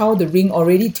see how the ring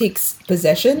already takes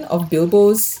possession of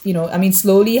Bilbo's,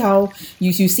 slowly how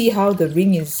you see how the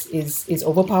ring is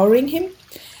overpowering him.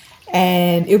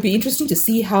 And it'll be interesting to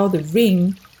see how the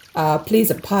ring plays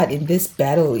a part in this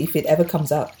battle if it ever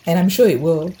comes up, and I'm sure it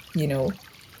will.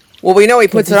 Well, we know he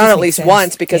puts it on at least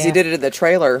once because he did it in the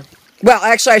trailer. Well,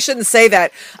 actually, I shouldn't say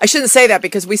that.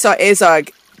 Because we saw Azog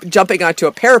jumping onto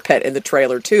a parapet in the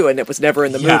trailer too, and it was never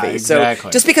in the movie. Exactly. So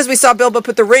just because we saw Bilbo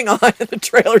put the ring on in the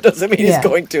trailer doesn't mean he's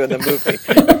going to in the movie.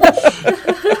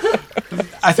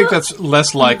 I think that's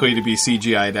less likely to be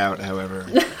CGI'd out, however.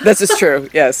 This is true.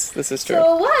 Yes, this is true.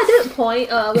 So one other point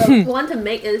we want to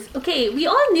make is, okay, we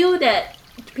all knew that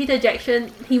Peter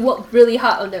Jackson, he worked really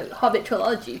hard on the Hobbit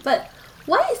trilogy, but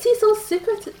why is he so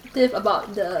secretive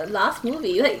about the last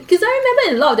movie? Because I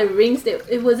remember in Lord of the Rings,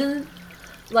 it wasn't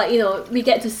we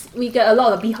get a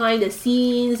lot of behind the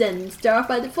scenes and stuff,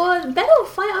 but for Battle of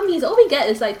Five Armies, all we get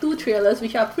is 2 trailers,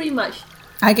 which are pretty much.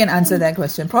 I can answer that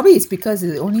question. Probably it's because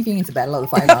the only thing is the Battle of the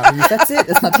Five Armies. That's it.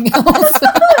 There's nothing else.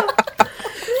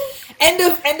 End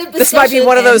of discussion. This might be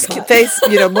one of those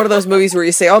one of those movies where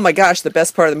you say, "Oh my gosh, the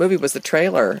best part of the movie was the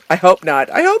trailer." I hope not.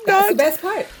 That's the best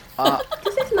part.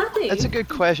 This is nothing. That's a good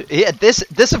question. Yeah,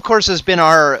 this of course has been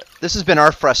our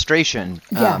frustration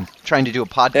trying to do a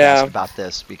podcast about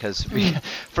this, because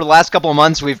for the last couple of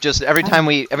months we've just every time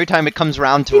it comes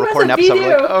around to record an episode,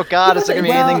 we're like, oh god, is there gonna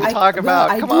be anything to talk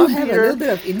about? Come on, have Peter. a little bit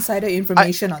of insider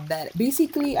information on that.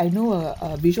 Basically, I know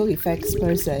a visual effects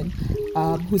person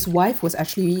whose wife was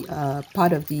actually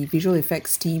part of the visual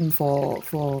effects team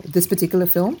for this particular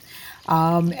film.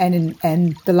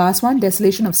 And the last one,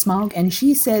 Desolation of Smaug, and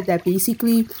she said that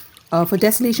basically for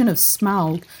Desolation of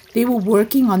Smaug, they were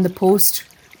working on the post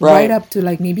right up to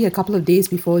maybe a couple of days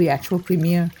before the actual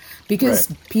premiere, because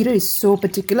Peter is so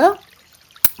particular.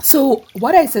 So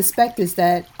what I suspect is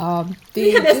that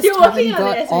they just haven't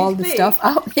got all the stuff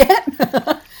out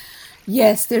yet.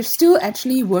 Yes, they're still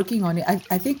actually working on it.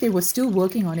 I think they were still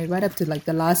working on it right up to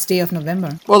the last day of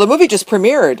November. Well, the movie just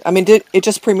premiered. I mean, it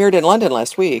just premiered in London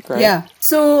last week, right? Yeah.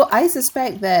 So I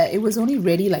suspect that it was only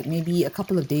ready maybe a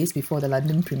couple of days before the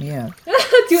London premiere.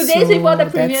 2 days before the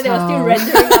premiere, they were still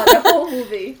rendering out the whole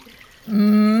movie.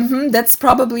 That's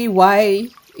probably why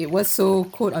it was so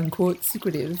quote unquote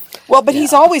secretive. Well, but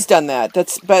he's always done that.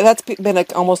 That's been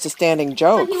almost a standing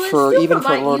joke for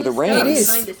Lord of the Rings. It is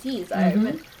behind the scenes. I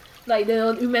remember.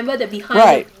 Remember the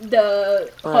behind the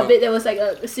Hobbit, there was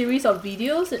a series of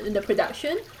videos in the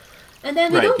production, and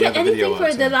then we don't get anything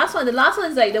for the last one. The last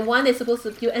one is the one that's supposed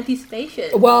to feel anticipation.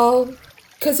 Well,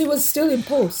 because it was still in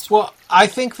post. Well, I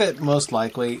think that most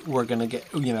likely we're gonna get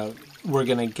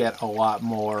a lot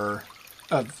more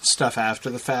of stuff after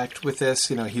the fact with this.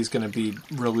 He's going to be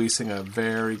releasing a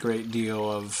very great deal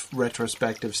of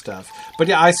retrospective stuff. But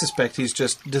yeah, I suspect he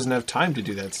just doesn't have time to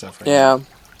do that stuff right now.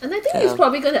 And I think it's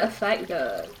probably going to affect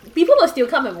people will still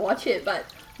come and watch it, but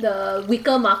the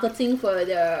weaker marketing for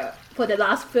the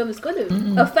last film is going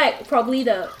to affect probably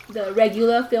the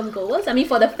regular film goers. I mean,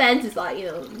 for the fans, it's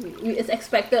it's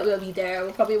expected we'll be there.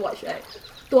 We'll probably watch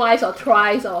twice or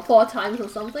thrice or 4 times or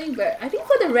something. But I think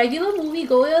for the regular movie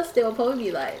goers, they will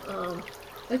probably be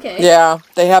okay. Yeah,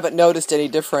 they haven't noticed any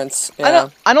difference. Yeah.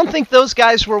 I don't think those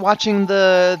guys were watching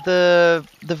the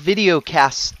video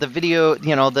casts, the video,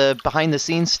 the behind the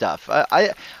scenes stuff.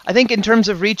 I think in terms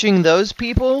of reaching those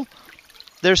people,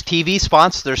 there's TV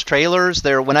spots, there's trailers.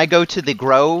 When I go to the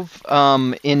Grove,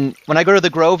 in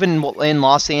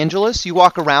Los Angeles, you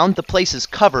walk around, the place is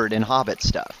covered in Hobbit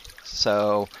stuff.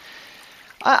 So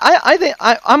I think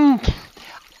I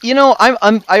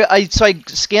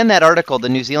scanned that article, the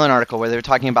New Zealand article, where they were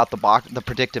talking about the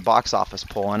predicted box office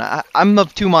poll, and I'm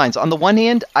of two minds. On the one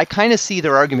hand, I kind of see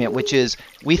their argument, which is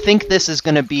we think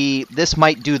this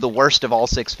might do the worst of all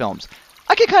 6 films.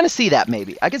 I could kind of see that,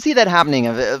 maybe. I could see that happening.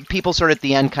 Of people sort of at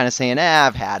the end kind of saying,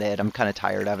 I've had it. I'm kind of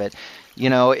tired of it.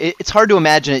 It's hard to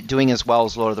imagine it doing as well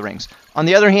as Lord of the Rings. On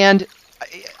the other hand,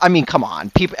 I mean, come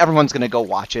on! Everyone's going to go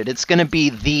watch it. It's going to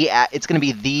be the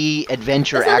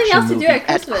adventure action movie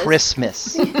at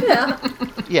Christmas.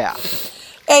 Yeah.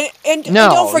 And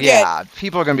don't forget,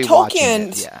 people are going to be watching it.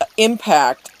 Tolkien's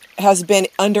impact has been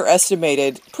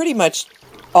underestimated pretty much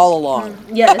all along.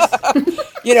 Yes.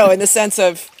 In the sense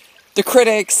of the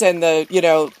critics and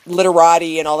the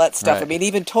literati and all that stuff. Right. I mean,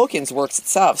 even Tolkien's works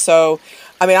itself. So,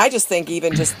 I mean, I just think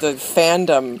even just the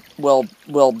fandom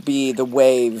will be the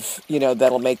wave,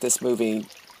 that'll make this movie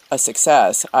a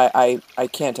success. I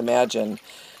can't imagine.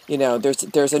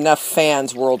 There's enough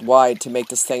fans worldwide to make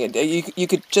this thing. You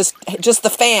could just the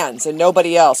fans and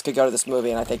nobody else could go to this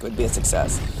movie, and I think it would be a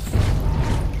success.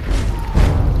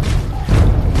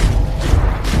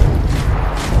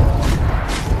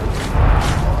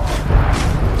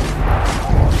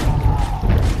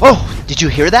 Oh, did you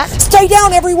hear that? Stay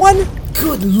down, everyone!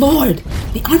 Good lord!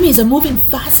 The armies are moving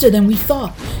faster than we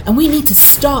thought. and we need to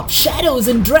stop shadows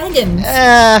and dragons.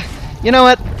 You know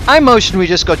what? I motion we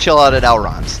just go chill out at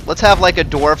Elrond's. Let's have like a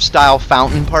dwarf-style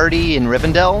fountain party in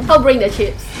Rivendell. I'll bring the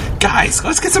chips. Guys,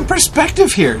 let's get some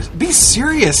perspective here. Be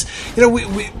serious. You know,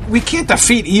 we can't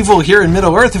defeat evil here in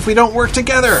Middle-earth if we don't work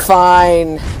together.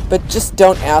 Fine, but just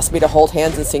don't ask me to hold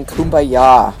hands and sing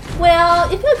Kumbaya.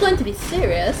 Well, if you're going to be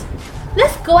serious,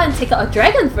 let's go and take out a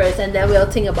dragon first, and then we'll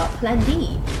think about Plan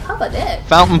D. How about that?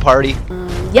 Fountain party.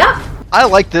 Yeah. I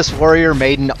like this warrior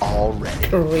maiden already.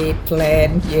 Great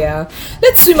plan, yeah.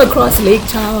 Let's swim across Lake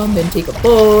Town, then take a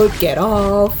boat, get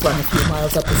off, run a few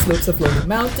miles up the slopes of Lonely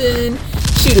Mountain,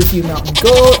 shoot a few mountain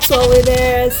goats while we're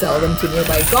there, sell them to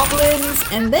nearby goblins,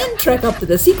 and then trek up to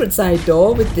the secret side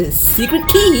door with this secret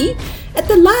key at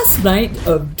the last night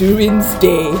of Durin's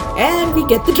Day, and we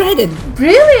get the dragon.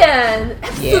 Brilliant!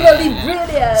 Absolutely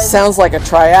brilliant! Sounds like a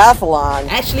triathlon.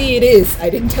 Actually, it is. I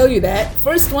didn't tell you that.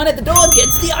 First one at the door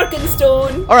gets the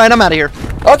Arkenstone. All right, I'm out of here.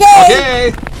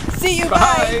 Okay! See you,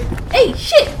 bye! Hey,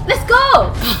 shit! Let's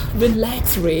go!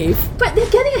 Relax, Rave. But they're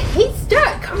getting a head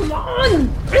start. Come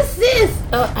on! Persist!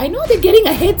 I know they're getting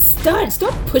a head start.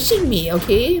 Stop pushing me,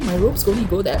 okay? My ropes only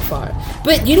go that far.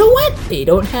 But you know what? They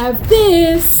don't have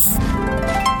this.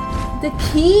 The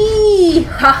key!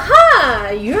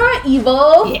 Haha! You're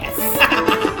evil! Yes.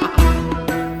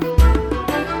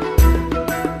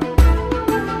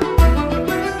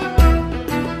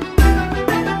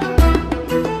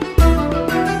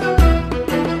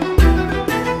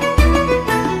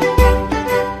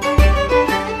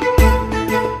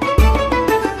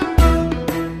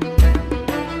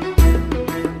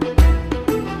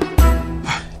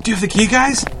 Do you have the key,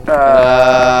 guys?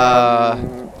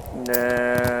 No.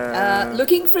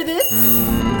 Looking for this?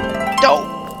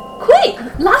 No. Quick!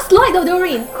 Last light of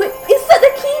Doreen! Quick! Insert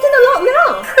the key to the lock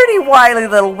now! Pretty wily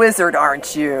little wizard,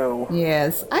 aren't you?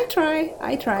 Yes, I try.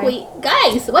 Wait,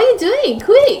 guys, what are you doing?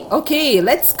 Quick! Okay,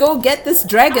 let's go get this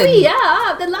dragon. Hurry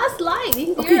up! The last light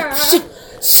in here! Shh.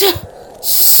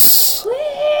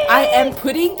 Quick! I am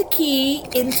putting the key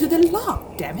into the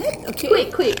lock, damn it.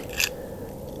 Okay. Quick!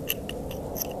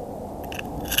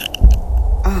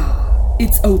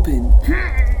 It's open.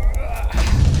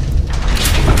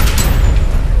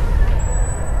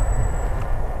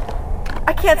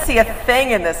 I can't see a thing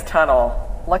in this tunnel.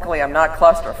 Luckily, I'm not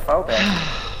claustrophobic.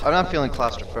 I'm not feeling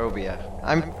claustrophobia.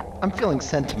 I'm feeling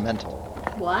sentimental.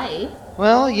 Why?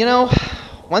 Well, you know,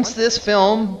 once this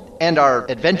film and our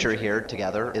adventure here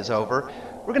together is over,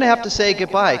 we're gonna have to say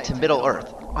goodbye to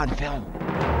Middle-earth on film.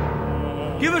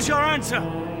 Give us your answer.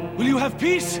 Will you have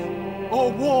peace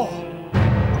or war?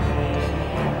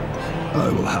 I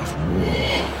will have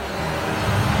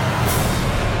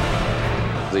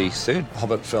war. The third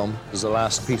Hobbit film is the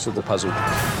last piece of the puzzle.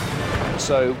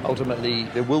 So ultimately,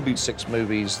 there will be 6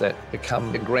 movies that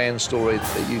become a grand story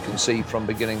that you can see from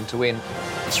beginning to end.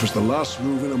 This was the last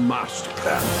move in a master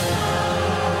plan.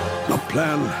 A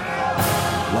plan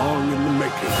long in the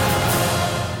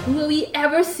making. Will we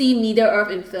ever see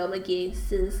Middle-earth in film again?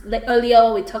 Since, like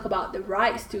earlier, we talked about the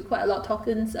rights to quite a lot of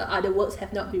Tolkien's other works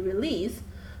have not been released.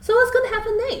 So what's going to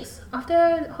happen next?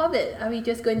 After Hobbit, are we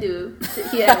just going to sit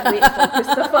here and wait for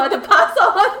Christopher to pass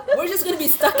on? We're just going to be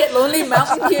stuck at Lonely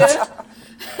Mountain here,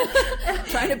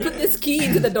 trying to put this key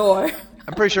into the door.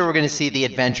 I'm pretty sure we're going to see the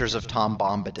adventures of Tom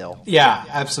Bombadil. Yeah,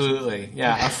 absolutely.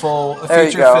 Yeah, a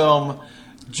feature film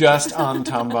just on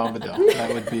Tom Bombadil.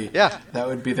 That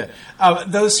would be the.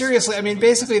 Though seriously, I mean,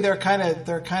 basically, there are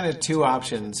kind of 2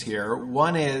 options here.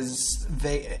 One is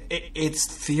it's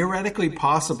theoretically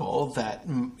possible that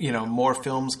more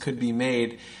films could be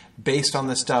made based on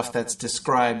the stuff that's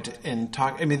described in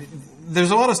talk. I mean,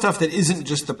 there's a lot of stuff that isn't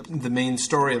just the main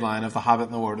storyline of The Hobbit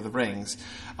and The Lord of the Rings.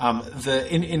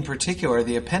 In particular,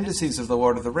 the appendices of The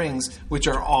Lord of the Rings, which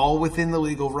are all within the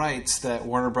legal rights that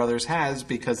Warner Brothers has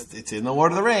because it's in The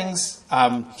Lord of the Rings.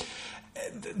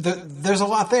 There's a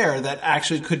lot there that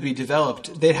actually could be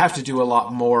developed. They'd have to do a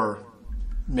lot more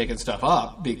making stuff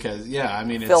up because,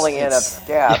 it's filling in of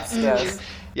gaps. Yes.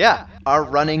 Yeah, our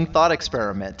running thought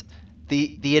experiment.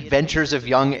 The Adventures of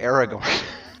Young Aragorn.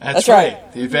 That's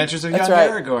right. The Adventures of Young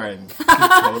Aragorn.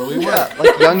 Totally work. Yeah,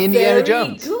 like young Indiana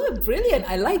Jones. Good, brilliant.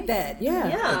 I like that.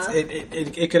 Yeah.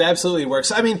 It could absolutely work.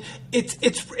 So I mean,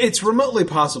 it's remotely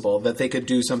possible that they could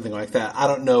do something like that. I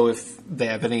don't know if they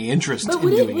have any interest in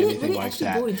doing anything like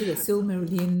that. Would it actually go into the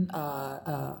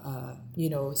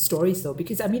Silmarillion, stories though?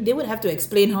 Because I mean, they would have to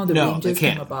explain how the Rangers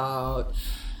came about.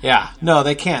 Yeah, no,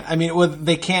 they can't. I mean,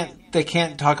 they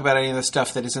can't talk about any of the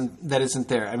stuff that isn't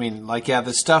there. I mean,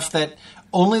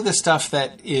 only the stuff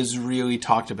that is really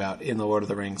talked about in The Lord of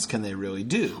the Rings can they really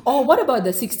do. Oh, what about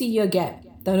the 60-year gap?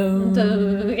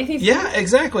 Ta-da. Yeah,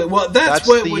 exactly. Well, that's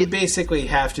what would basically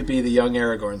have to be the young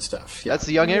Aragorn stuff. That's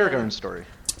the young Aragorn story.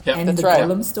 Yep. And the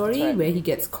Gollum story, where he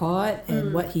gets caught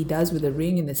and what he does with the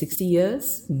ring in the 60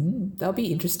 years. That'll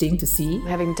be interesting to see.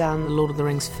 Having done The Lord of the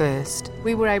Rings first,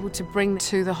 we were able to bring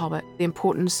to The Hobbit the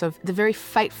importance of the very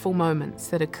fateful moments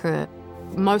that occur.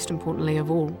 Most importantly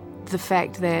of all, the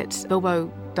fact that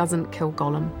Bilbo doesn't kill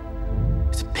Gollum.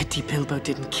 It's a pity Bilbo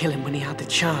didn't kill him when he had the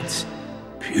chance.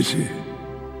 Pity?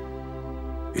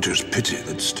 It was pity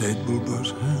that stayed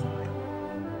Bilbo's hand.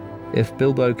 If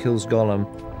Bilbo kills Gollum,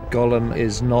 Gollum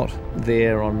is not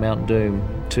there on Mount Doom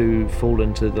to fall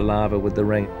into the lava with the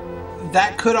ring.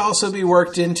 That could also be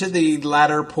worked into the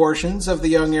latter portions of the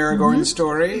young Aragorn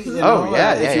story. You know,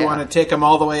 if you want to take them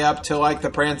all the way up to like the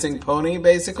Prancing Pony,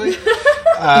 basically.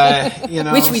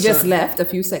 Which we just left a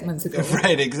few segments ago.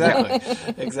 Right,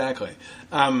 exactly.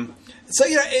 So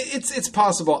it's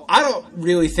possible. I don't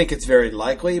really think it's very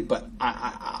likely, but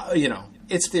I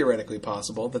it's theoretically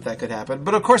possible that could happen.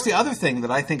 But of course, the other thing that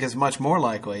I think is much more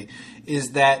likely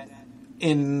is that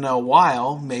in a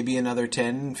while, maybe another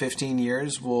 10, 15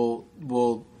 years, we'll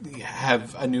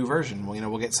have a new version.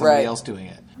 We'll get somebody else doing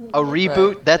it. A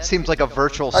reboot? Right. That seems like a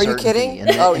virtual certainty. Are you kidding?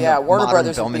 Warner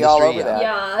Brothers would be all over that.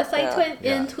 Yeah, it's like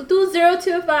in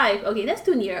 2025. Okay, that's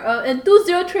too near. In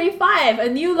 2035, a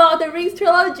new Lord of the Rings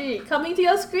trilogy coming to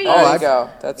your screen. Oh, there you go.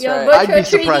 That's right. I'd be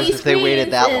surprised if they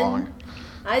waited that long.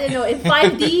 I don't know, in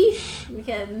 5D, we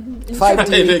can...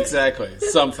 5D. Exactly.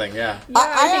 Something, yeah.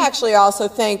 I actually also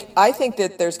think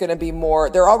that there's going to be more,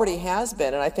 there already has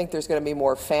been, and I think there's going to be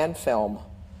more fan film,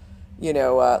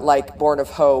 like Born of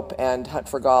Hope and Hunt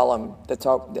for Gollum that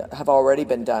have already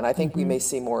been done. I think we may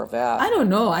see more of that. I don't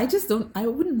know. I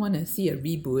wouldn't want to see a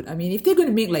reboot. I mean, if they're going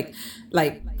to make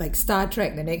like Star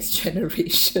Trek The Next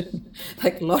Generation,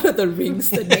 like Lord of the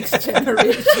Rings The Next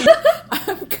Generation,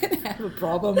 I'm going to have a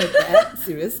problem with that.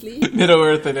 Seriously.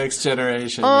 Middle-earth The Next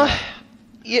Generation.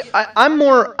 I'm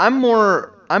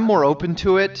more open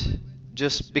to it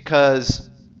just because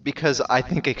I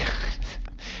think it...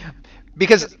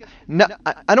 Because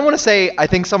I don't want to say I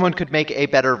think someone could make a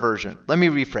better version. Let me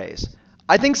rephrase.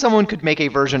 I think someone could make a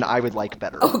version I would like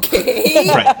better. Okay.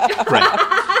 Right.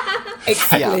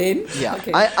 Explain. Yeah.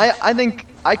 Okay. I think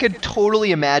I could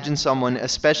totally imagine someone,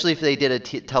 especially if they did a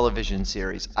television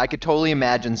series, I could totally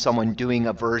imagine someone doing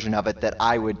a version of it that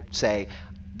I would say,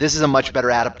 this is a much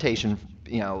better adaptation.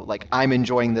 Like I'm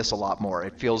enjoying this a lot more.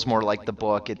 It feels more like the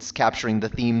book. It's capturing the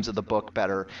themes of the book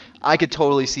better. I could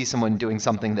totally see someone doing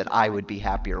something that I would be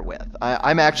happier with.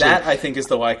 I'm actually that I think is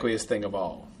the likeliest thing of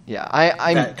all. Yeah, I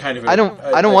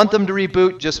don't want them to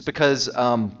reboot just because,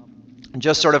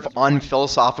 just sort of on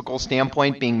philosophical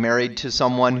standpoint, being married to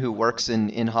someone who works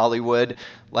in Hollywood.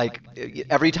 Like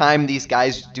every time these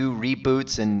guys do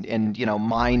reboots and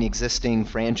mine existing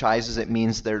franchises, it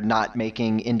means they're not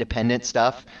making independent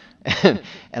stuff. And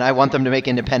I want them to make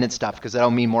independent stuff because that'll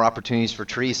mean more opportunities for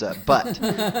Teresa. But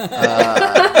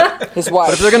his wife.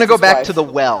 But if they're going to go back to the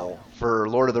well for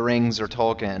Lord of the Rings or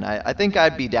Tolkien, I think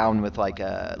I'd be down with like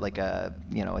a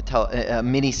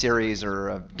mini series or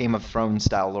a Game of Thrones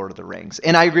style Lord of the Rings.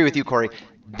 And I agree with you, Corey.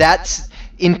 That's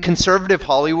in conservative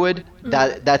Hollywood.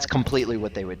 That's completely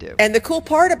what they would do. And the cool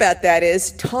part about that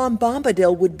is Tom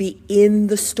Bombadil would be in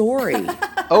the story.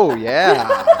 Oh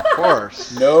yeah, of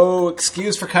course. No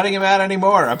excuse for cutting him out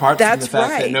anymore, apart from the fact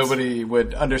right. that nobody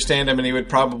would understand him and he would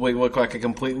probably look like a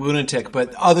complete lunatic.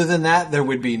 But other than that, there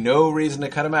would be no reason to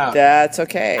cut him out. That's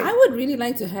okay. I would really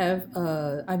like to have,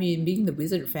 being the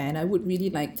Wizard fan, I would really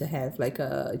like to have like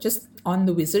just on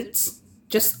the Wizards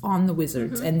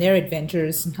and their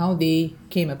adventures and how they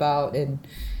came about and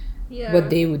what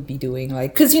they would be doing.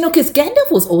 Like, because Gandalf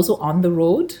was also on the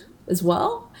road as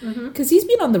well. Because he's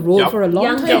been on the road for a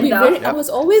long time. I was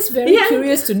always very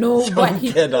curious to know what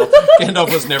he...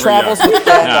 Gandalf was never travels young. with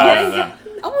Gandalf.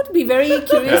 I would be very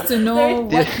curious to know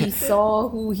what he saw,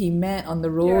 who he met on the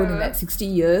road in that 60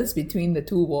 years between the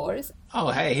two wars. Oh,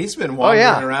 hey, he's been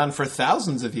wandering around for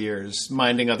thousands of years,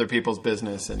 minding other people's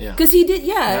business. And because he did,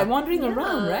 wandering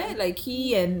around, right? Like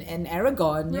he and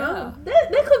Aragorn,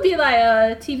 That could be like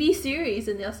a TV series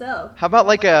in itself. How about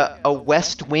like a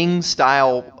West Wing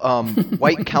style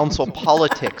White Council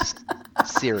politics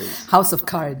series? House of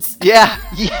Cards. Yeah,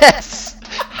 yes!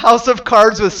 House of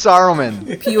Cards with Saruman.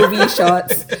 POV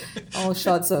shots. All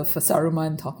shots of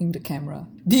Saruman talking to camera.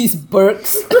 These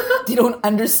Burks, they don't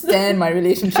understand my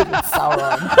relationship with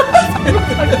Sauron.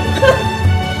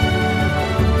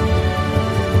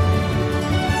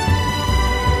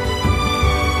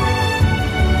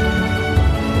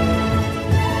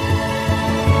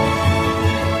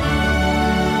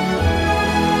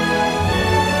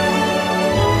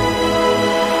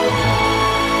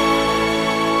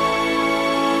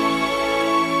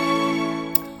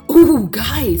 Ooh,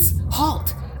 guys,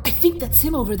 halt! I think that's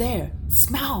him over there.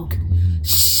 Smaug.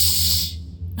 Shh!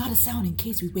 Not a sound in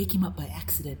case we wake him up by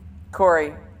accident.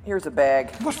 Corey, here's a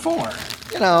bag. What for?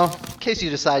 You know, in case you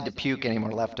decide to puke any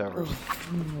more leftovers.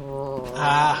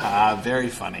 Haha, very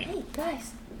funny. Hey,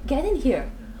 guys, get in here.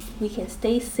 We can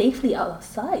stay safely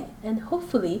outside and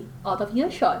hopefully out of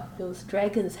earshot. Those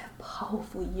dragons have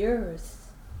powerful ears.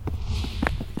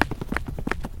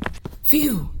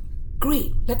 Phew!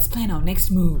 Great, let's plan our next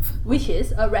move. Which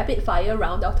is a rapid fire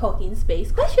round of Tolkien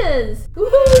space questions. Woohoo!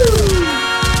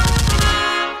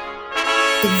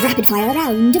 The rapid fire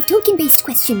round of Tolkien-based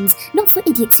questions, not for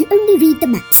idiots who only read the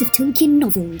maps of Tolkien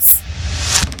novels.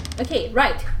 Okay,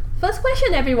 right. First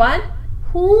question, everyone.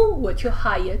 Who would you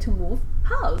hire to move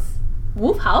house?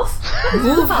 Move house?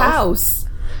 Move house.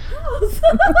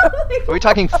 Are we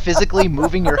talking physically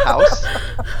moving your house?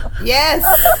 Yes.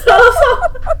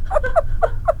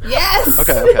 Yes.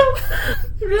 Okay.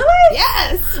 Really?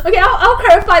 Yes. Okay, I'll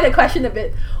clarify the question a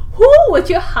bit. Who would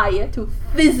you hire to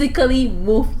physically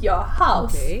move your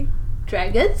house? Okay.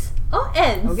 Dragons or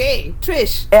ants? Okay,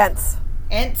 Trish. Ants.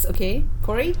 Ants, okay.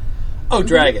 Corey? Oh,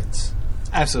 dragons.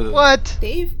 Absolutely. What?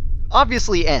 Dave?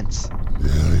 Obviously ents.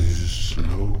 There is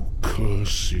no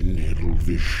curse in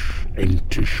Elvish,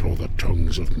 Entish, or the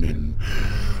tongues of men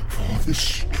for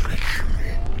this treachery.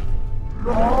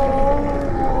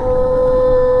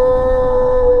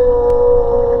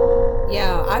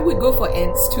 Yeah, I would go for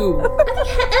ants too. I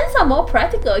think ants are more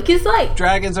practical because, like,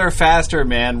 Dragons are faster,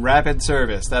 man. Rapid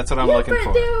service. That's what I'm looking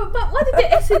for. But what if they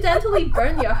accidentally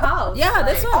burn your house? Yeah,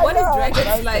 that's what if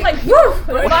dragons Like, woof,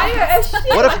 fire and shit.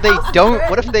 What if they don't?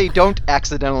 What if they don't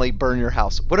accidentally burn your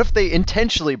house? What if they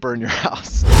intentionally burn your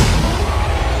house? Revenge!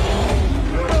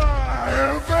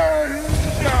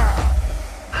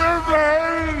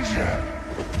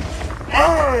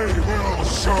 I will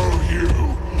show you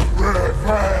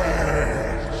revenge!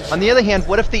 On the other hand,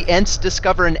 what if the ents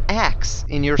discover an axe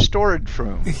in your storage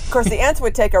room? Of course, the ants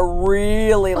would take a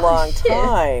really long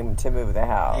time to move the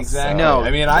house. Exactly. No.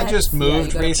 I mean, I just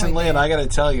moved recently, and I got to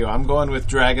tell you, I'm going with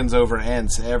dragons over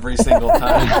ants every single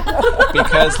time.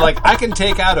 Because, like, I can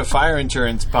take out a fire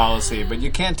insurance policy, but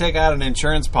you can't take out an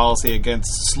insurance policy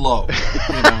against slow.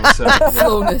 You know, so, yeah.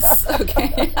 Slowness.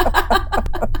 Okay.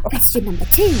 Question number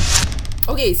 2.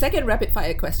 Okay, second rapid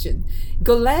fire question.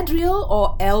 Galadriel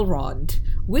or Elrond?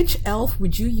 Which elf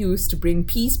would you use to bring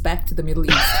peace back to the Middle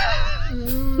East?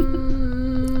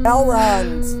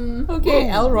 Elrond. Okay,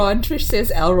 Elrond. Trish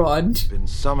says Elrond. Been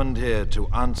summoned here to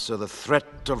answer the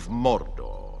threat of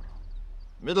Mordor.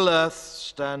 Middle-earth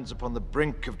stands upon the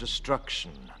brink of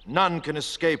destruction. None can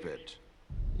escape it.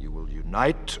 You will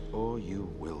unite or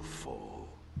you will fall.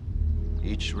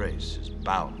 Each race is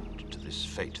bound to this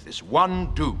fate, this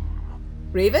one doom.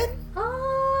 Raven?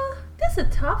 That's a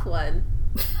tough one.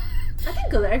 I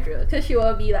think Galadriel, because she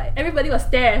will be like, everybody will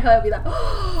stare at her and be like,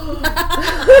 oh.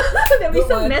 They'll be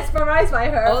so mesmerized by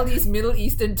her. All these Middle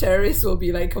Eastern terrorists will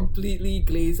be like completely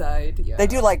glaze-eyed. Yeah. They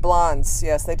do like blondes.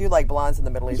 Yes, they do like blondes in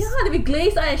the Middle East. Yeah, they'll be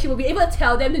glazed-eyed and she will be able to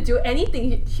tell them to do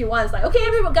anything she wants. Like, okay,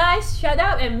 everyone, guys, shut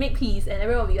up and make peace. And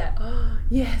everyone will be like, oh,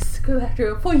 yes,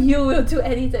 Galadriel, for you, we'll do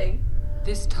anything.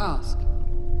 This task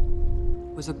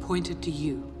was appointed to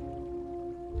you.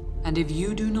 And if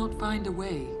you do not find a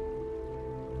way,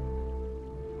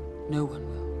 no one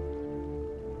will.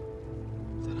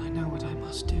 Then I know what I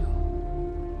must do.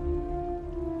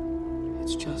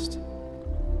 It's just...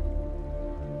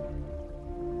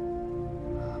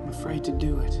 I'm afraid to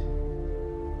do it.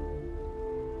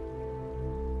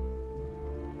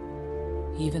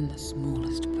 Even the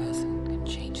smallest person can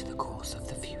change the course of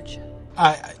the future.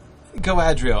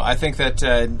 Galadriel. I think that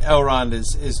Elrond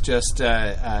is just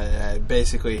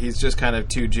basically he's just kind of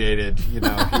too jaded. You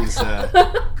know, he's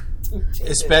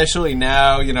especially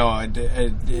now. You know,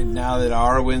 now that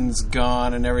Arwen's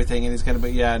gone and everything, and he's kind of.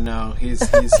 But yeah, no, he's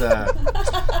too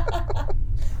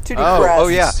depressed. Oh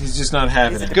yeah, he's just not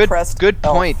having it. Good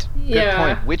point. Yeah. Good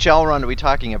point. Which Elrond are we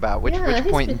talking about? Which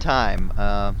point in time?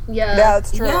 Yeah,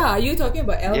 that's true. Yeah, are you talking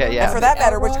about Elrond? Yeah. And for that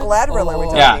matter, which Galadriel are we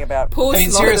talking about? I mean,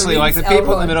 seriously, like the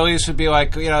people in the Middle East would be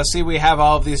like, you know, see, we have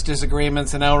all of these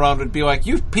disagreements, and Elrond would be like,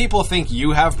 you people think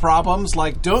you have problems?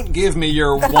 Like, don't give me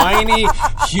your whiny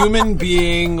human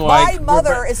being. Like, my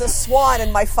mother is a swan,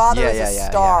 and my father is a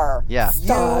star. Yeah. You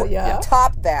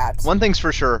top that. One thing's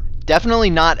for sure. Definitely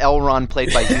not Elrond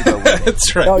played by Hugo Weaving.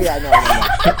 That's right. Oh yeah, no.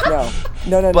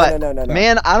 No.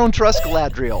 Man, I don't trust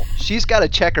Galadriel. She's got a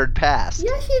checkered past.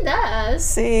 Yeah, she does.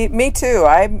 See, me too.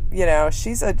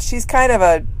 She's kind of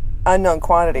a unknown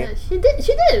quantity. Yeah, she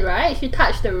did, right? She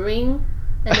touched the ring,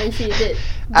 and then she did.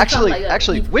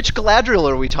 Actually, which Galadriel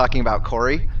are we talking about,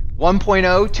 Corey?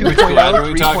 1.0, 2.0, Glad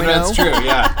we talked 3.0. about it's true,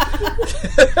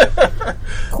 yeah.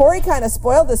 Corey kind of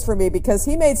spoiled this for me because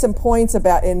he made some points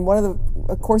about, in one of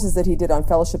the courses that he did on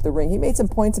Fellowship of the Ring, he made some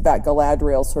points about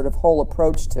Galadriel's sort of whole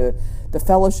approach to the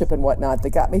Fellowship and whatnot that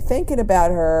got me thinking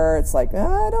about her. It's like,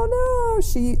 I don't know.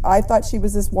 I thought she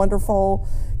was this wonderful,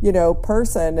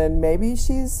 person, and maybe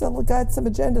she's got some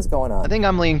agendas going on. I think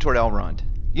I'm leaning toward Elrond.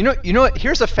 You know what?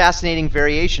 Here's a fascinating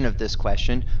variation of this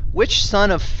question. Which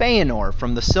son of Feanor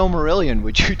from the Silmarillion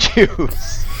would you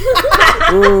choose?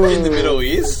 In the Middle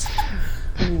East?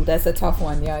 Ooh, that's a tough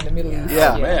one, yeah, in the Middle East.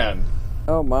 Yeah. Man.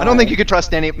 Oh, my. I don't think you could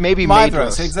trust any. Maybe Maedhros.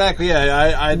 Maedhros. Exactly,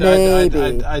 yeah. I'd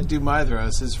do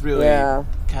Maedhros. It's really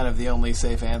kind of the only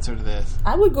safe answer to this.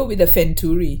 I would go with the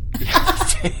Fenturi.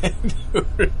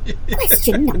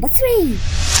 Question number 3.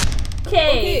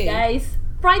 Okay, guys.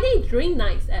 Friday Dream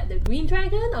Nights at the Green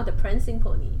Dragon or the Prancing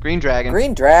Pony? Green Dragon.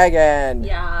 Green Dragon.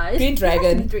 Yeah, it's Green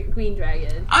Dragon. Green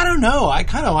Dragon. I don't know. I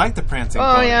kind of like the Prancing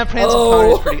Pony. Oh, yeah, Prancing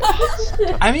Pony is pretty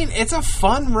awesome. I mean, it's a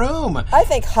fun room. I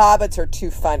think hobbits are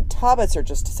too fun. Hobbits are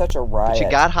just such a riot. But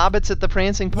you got hobbits at the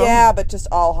Prancing Pony? Yeah, but just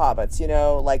all hobbits,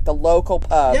 like the local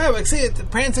pub. Yeah, but see, the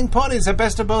Prancing Pony is the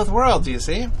best of both worlds, you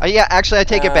see? Yeah, actually, I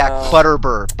take it back.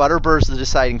 Butterbur. Butterbur's the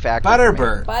deciding factor.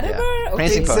 Butterbur. Butterbur? Yeah. Okay.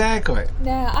 Prancing Pony. Exactly.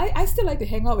 Nah, I still like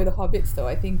to hang out with the hobbits, though.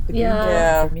 I think the Green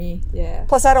Dragon for me. Yeah.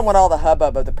 Plus, I don't want all the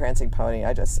hubbub of the Prancing Pony.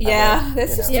 That's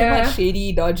just too much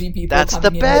shady, dodgy people. That's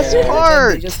coming the in best there,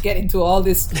 part. And they just get into all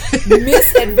this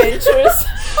misadventures.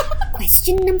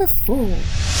 Question number 4.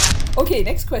 Okay,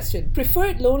 next question.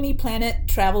 Preferred Lonely Planet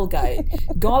travel guide: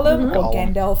 Gollum or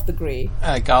Gandalf the Grey?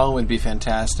 Gollum would be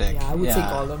fantastic. Yeah, I would say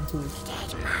Gollum too.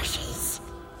 Dead marshes.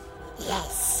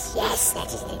 Yes, that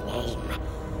is the name.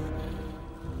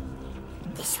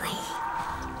 This way.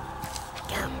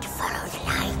 Don't follow the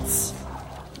lights.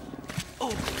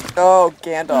 Oh,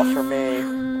 Gandalf for me.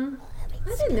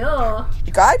 I don't know.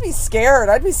 I'd be scared.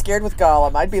 I'd be scared with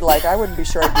Gollum. I'd be like, I wouldn't be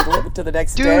sure I'd be living to the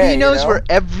next day. Dude, he knows where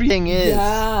everything is.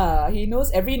 Yeah, he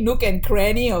knows every nook and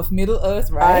cranny of Middle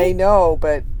Earth, right? I know,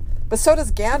 but so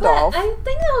does Gandalf. But I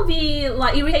think I'll be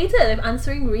irritated if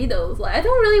answering riddles. I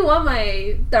don't really want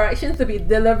my directions to be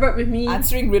delivered with me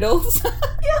answering riddles.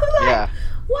 Yeah.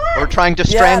 What? Or trying to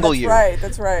strangle you.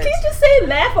 That's right. Can you just say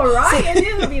left or right? And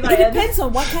it'll be like it depends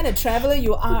on what kind of traveler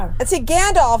you are. And see,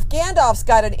 Gandalf's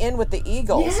got an in with the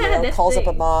eagles. Yeah, calls up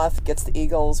a moth, gets the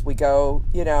eagles. We go.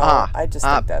 I just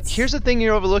think that's. Here's the thing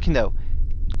you're overlooking, though.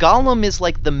 Gollum is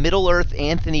like the Middle Earth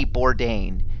Anthony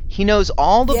Bourdain. He knows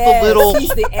all of the little. He's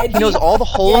the edgy. He knows all the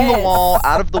hole in the wall,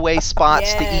 out of the way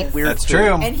spots to eat weird That's food.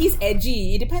 true. And he's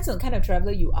edgy. It depends on the kind of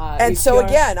traveler you are. And so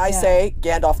again, I say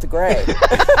Gandalf the Grey.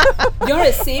 You're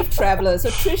a safe traveler. So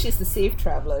Trish is the safe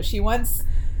traveler. She wants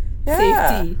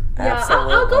safety. Yeah,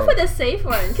 I'll go for the safe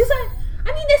one because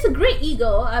I mean, there's a great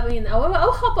eagle. I mean,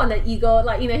 I'll hop on the eagle.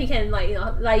 He can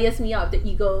liaise me out with the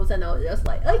eagles, and I'll just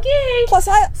okay. Plus,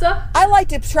 I like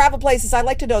to travel places. I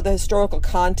like to know the historical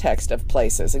context of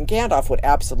places, and Gandalf would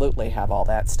absolutely have all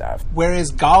that stuff.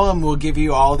 Whereas Gollum will give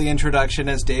you all the introduction,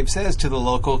 as Dave says, to the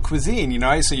local cuisine.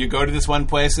 So you go to this one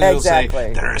place, and it'll say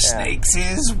there are snakes,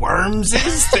 worms,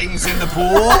 things in the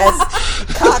pool,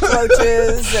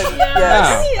 cockroaches, and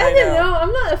I don't know.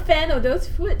 I'm not a fan of those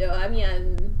food, though. I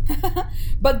mean.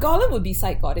 But Gollum would be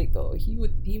psychotic, though. He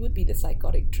would be the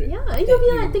psychotic trip. Yeah, he'll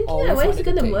be thinking, when is he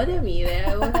going to murder me?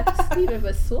 I will have to sleep with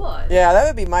a sword. Yeah, that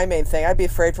would be my main thing. I'd be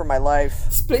afraid for my life.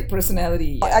 Split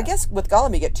personality. Yeah. I guess with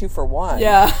Gollum you get 2 for 1.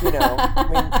 Yeah.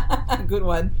 Good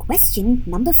one. Question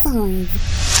number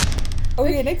 5.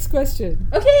 Okay, next question.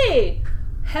 Okay,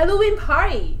 Halloween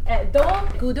party at Dol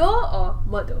Guldur or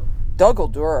Mordor? Dol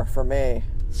Guldur for me.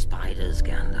 Spiders,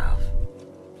 Gandalf.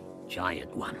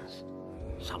 Giant ones.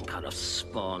 Some kind of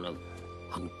spawn of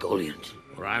Ungoliant.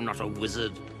 Or I'm not a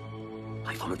wizard.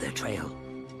 I followed their trail.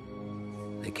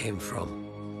 They came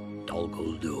from Dol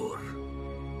Guldur.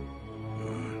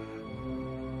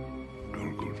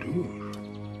 Dol Guldur?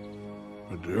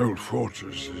 But the old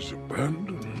fortress is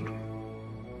abandoned.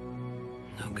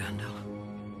 No, Gandalf.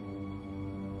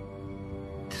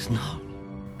 It is not.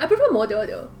 I prefer Mordor,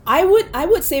 though. I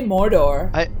would say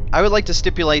Mordor. I would like to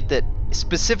stipulate that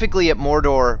specifically at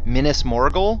Mordor, Minas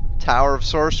Morgul, Tower of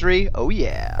Sorcery. Oh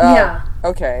yeah. Yeah.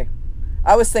 Okay.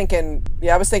 I was thinking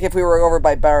if we were over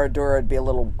by Barad-dûr, it'd be a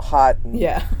little hot. And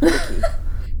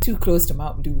Too close to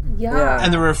Mount Doom. Yeah.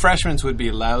 And the refreshments would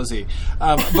be lousy.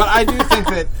 But I do think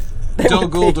that Dol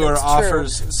Guldur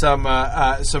offers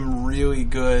some really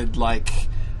good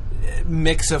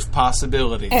mix of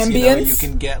possibilities. Ambience. You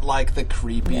can get like the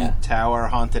creepy tower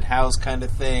haunted house kind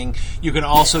of thing. You can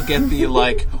also get the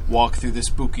like walk through the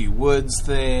spooky woods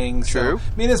thing. True. So,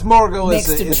 Minas Morgul is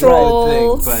a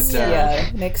trolls. thing, but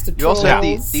next to you also have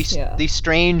trolls. the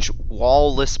strange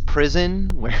wall-less prison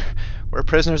where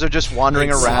prisoners are just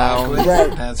wandering around.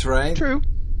 Right. That's right. True.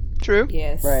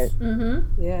 Yes. Right.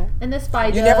 Mm-hmm. Yeah. And the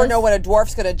spiders. You never know when a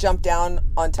dwarf's going to jump down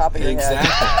on top of your Exactly.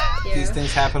 head. These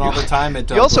things happen all the time at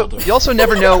You also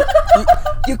never know.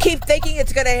 You keep thinking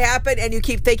it's going to happen, and you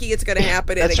keep thinking it's going to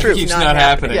happen, and That's it true. keeps Keeps not not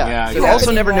happening. happening. Yeah. You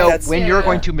also never know when you're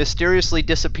going to mysteriously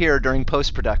disappear during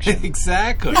post-production.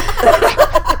 Exactly.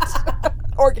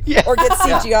 Or get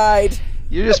CGI'd.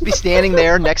 You just be standing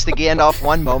there next to Gandalf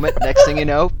one moment. Next thing you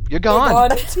know, you're gone.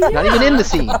 Not even in the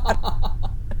scene.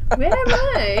 Where am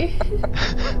I?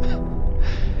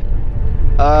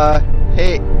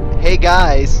 Hey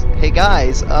guys.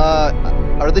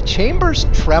 Are the chambers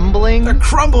trembling? They're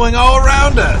crumbling all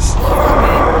around us.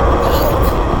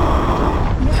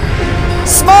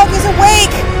 Smog is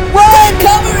awake! Run! Take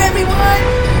cover, everyone!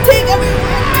 Take cover,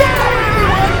 everyone!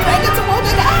 Dragons are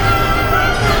woken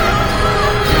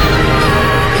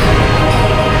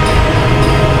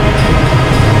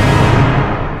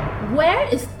Where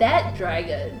is that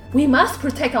dragon? We must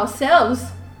protect ourselves.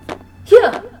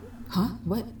 Here. Huh?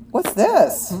 What? What's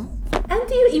this?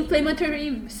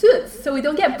 Anti-inflammatory suits so we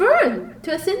don't get burned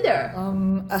to a cinder.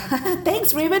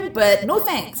 Thanks, Raven, but no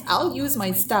thanks. I'll use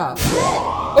my staff.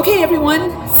 Okay,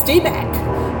 everyone, stay back.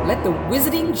 Let the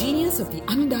wizarding genius of the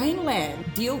Undying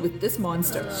Land deal with this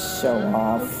monster. Show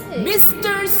off.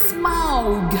 Mr.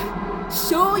 Smaug,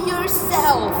 show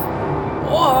yourself,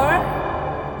 or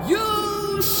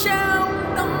you shall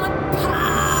not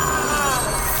pass.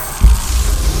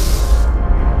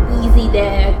 Easy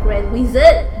there, Grand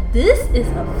Wizard. This is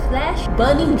a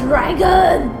flesh-burning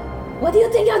dragon. What do you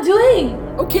think you're doing?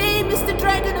 Okay, Mr.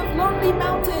 Dragon of Lonely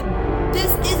Mountain,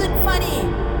 this isn't funny.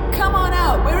 Come on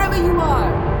out, wherever you are.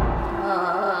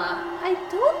 I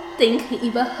don't think he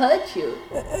even heard you.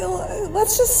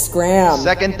 Let's just scram.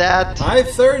 Second that. I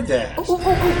third that. Oh,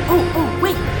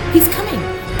 wait, he's coming.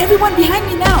 Everyone behind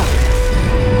me now.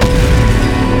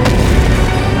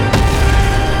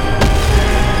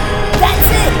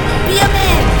 That's it. Be a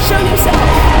man. Show yourself.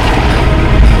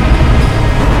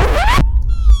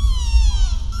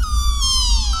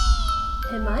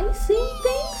 Am I seeing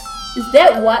things? Is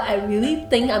that what I really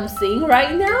think I'm seeing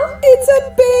right now? It's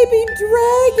a baby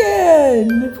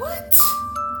dragon! What?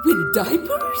 With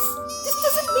diapers? This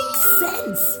doesn't make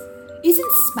sense.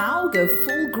 Isn't Smaug a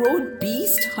full-grown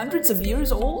beast hundreds of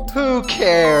years old? Who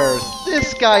cares?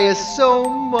 This guy is so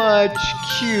much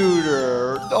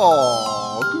cuter.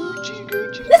 Oh,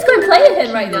 Gucci. Let's go and play with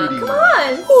him right now. Come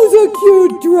on. Who's a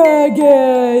cute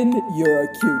dragon? You're a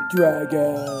cute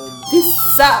dragon. This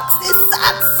sucks.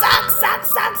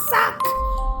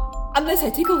 Unless I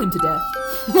tickle him to death.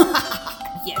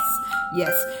 Yes.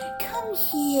 Come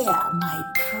here, my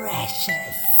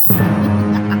precious.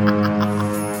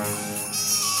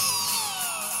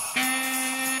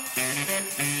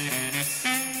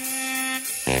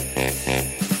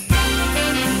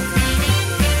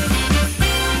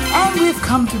 And we've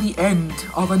come to the end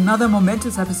of another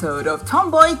momentous episode of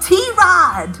Tomboy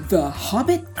Tirade, the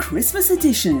Hobbit Christmas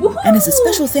edition. Woohoo! And as a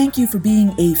special thank you for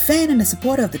being a fan and a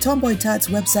supporter of the Tomboy Tarts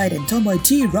website and Tomboy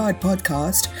Tirade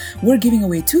podcast, we're giving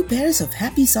away 2 pairs of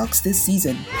happy socks this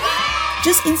season.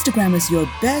 Just Instagram us your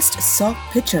best sock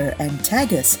picture and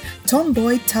tag us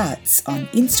Tomboy Tarts on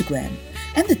Instagram.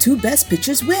 And the 2 best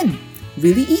pictures win.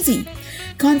 Really easy.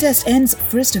 Contest ends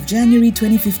 1st of January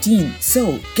 2015,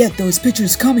 so get those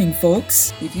pictures coming,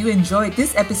 folks. If you enjoyed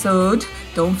this episode,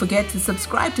 don't forget to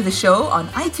subscribe to the show on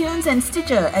iTunes and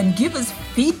Stitcher and give us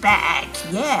feedback.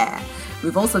 Yeah.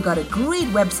 We've also got a great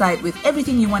website with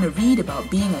everything you want to read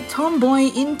about being a tomboy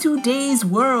in today's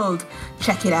world.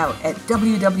 Check it out at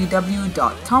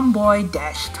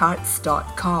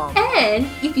www.tomboy-tarts.com. And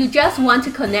if you just want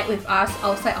to connect with us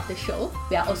outside of the show,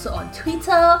 we are also on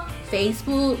Twitter,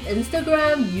 Facebook,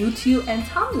 Instagram, YouTube, and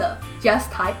Tumblr.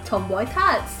 Just type Tomboy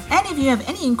Tarts. And if you have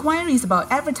any inquiries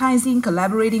about advertising,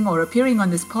 collaborating, or appearing on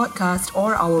this podcast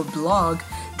or our blog,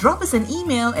 drop us an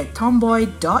email at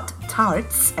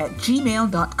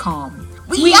tomboy.tarts@gmail.com.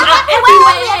 We are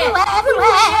everywhere.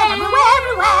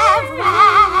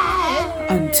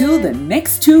 Until the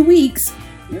next 2 weeks,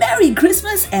 Merry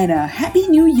Christmas and a Happy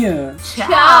New Year.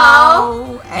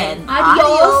 Ciao and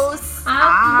adios,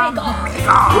 amigos.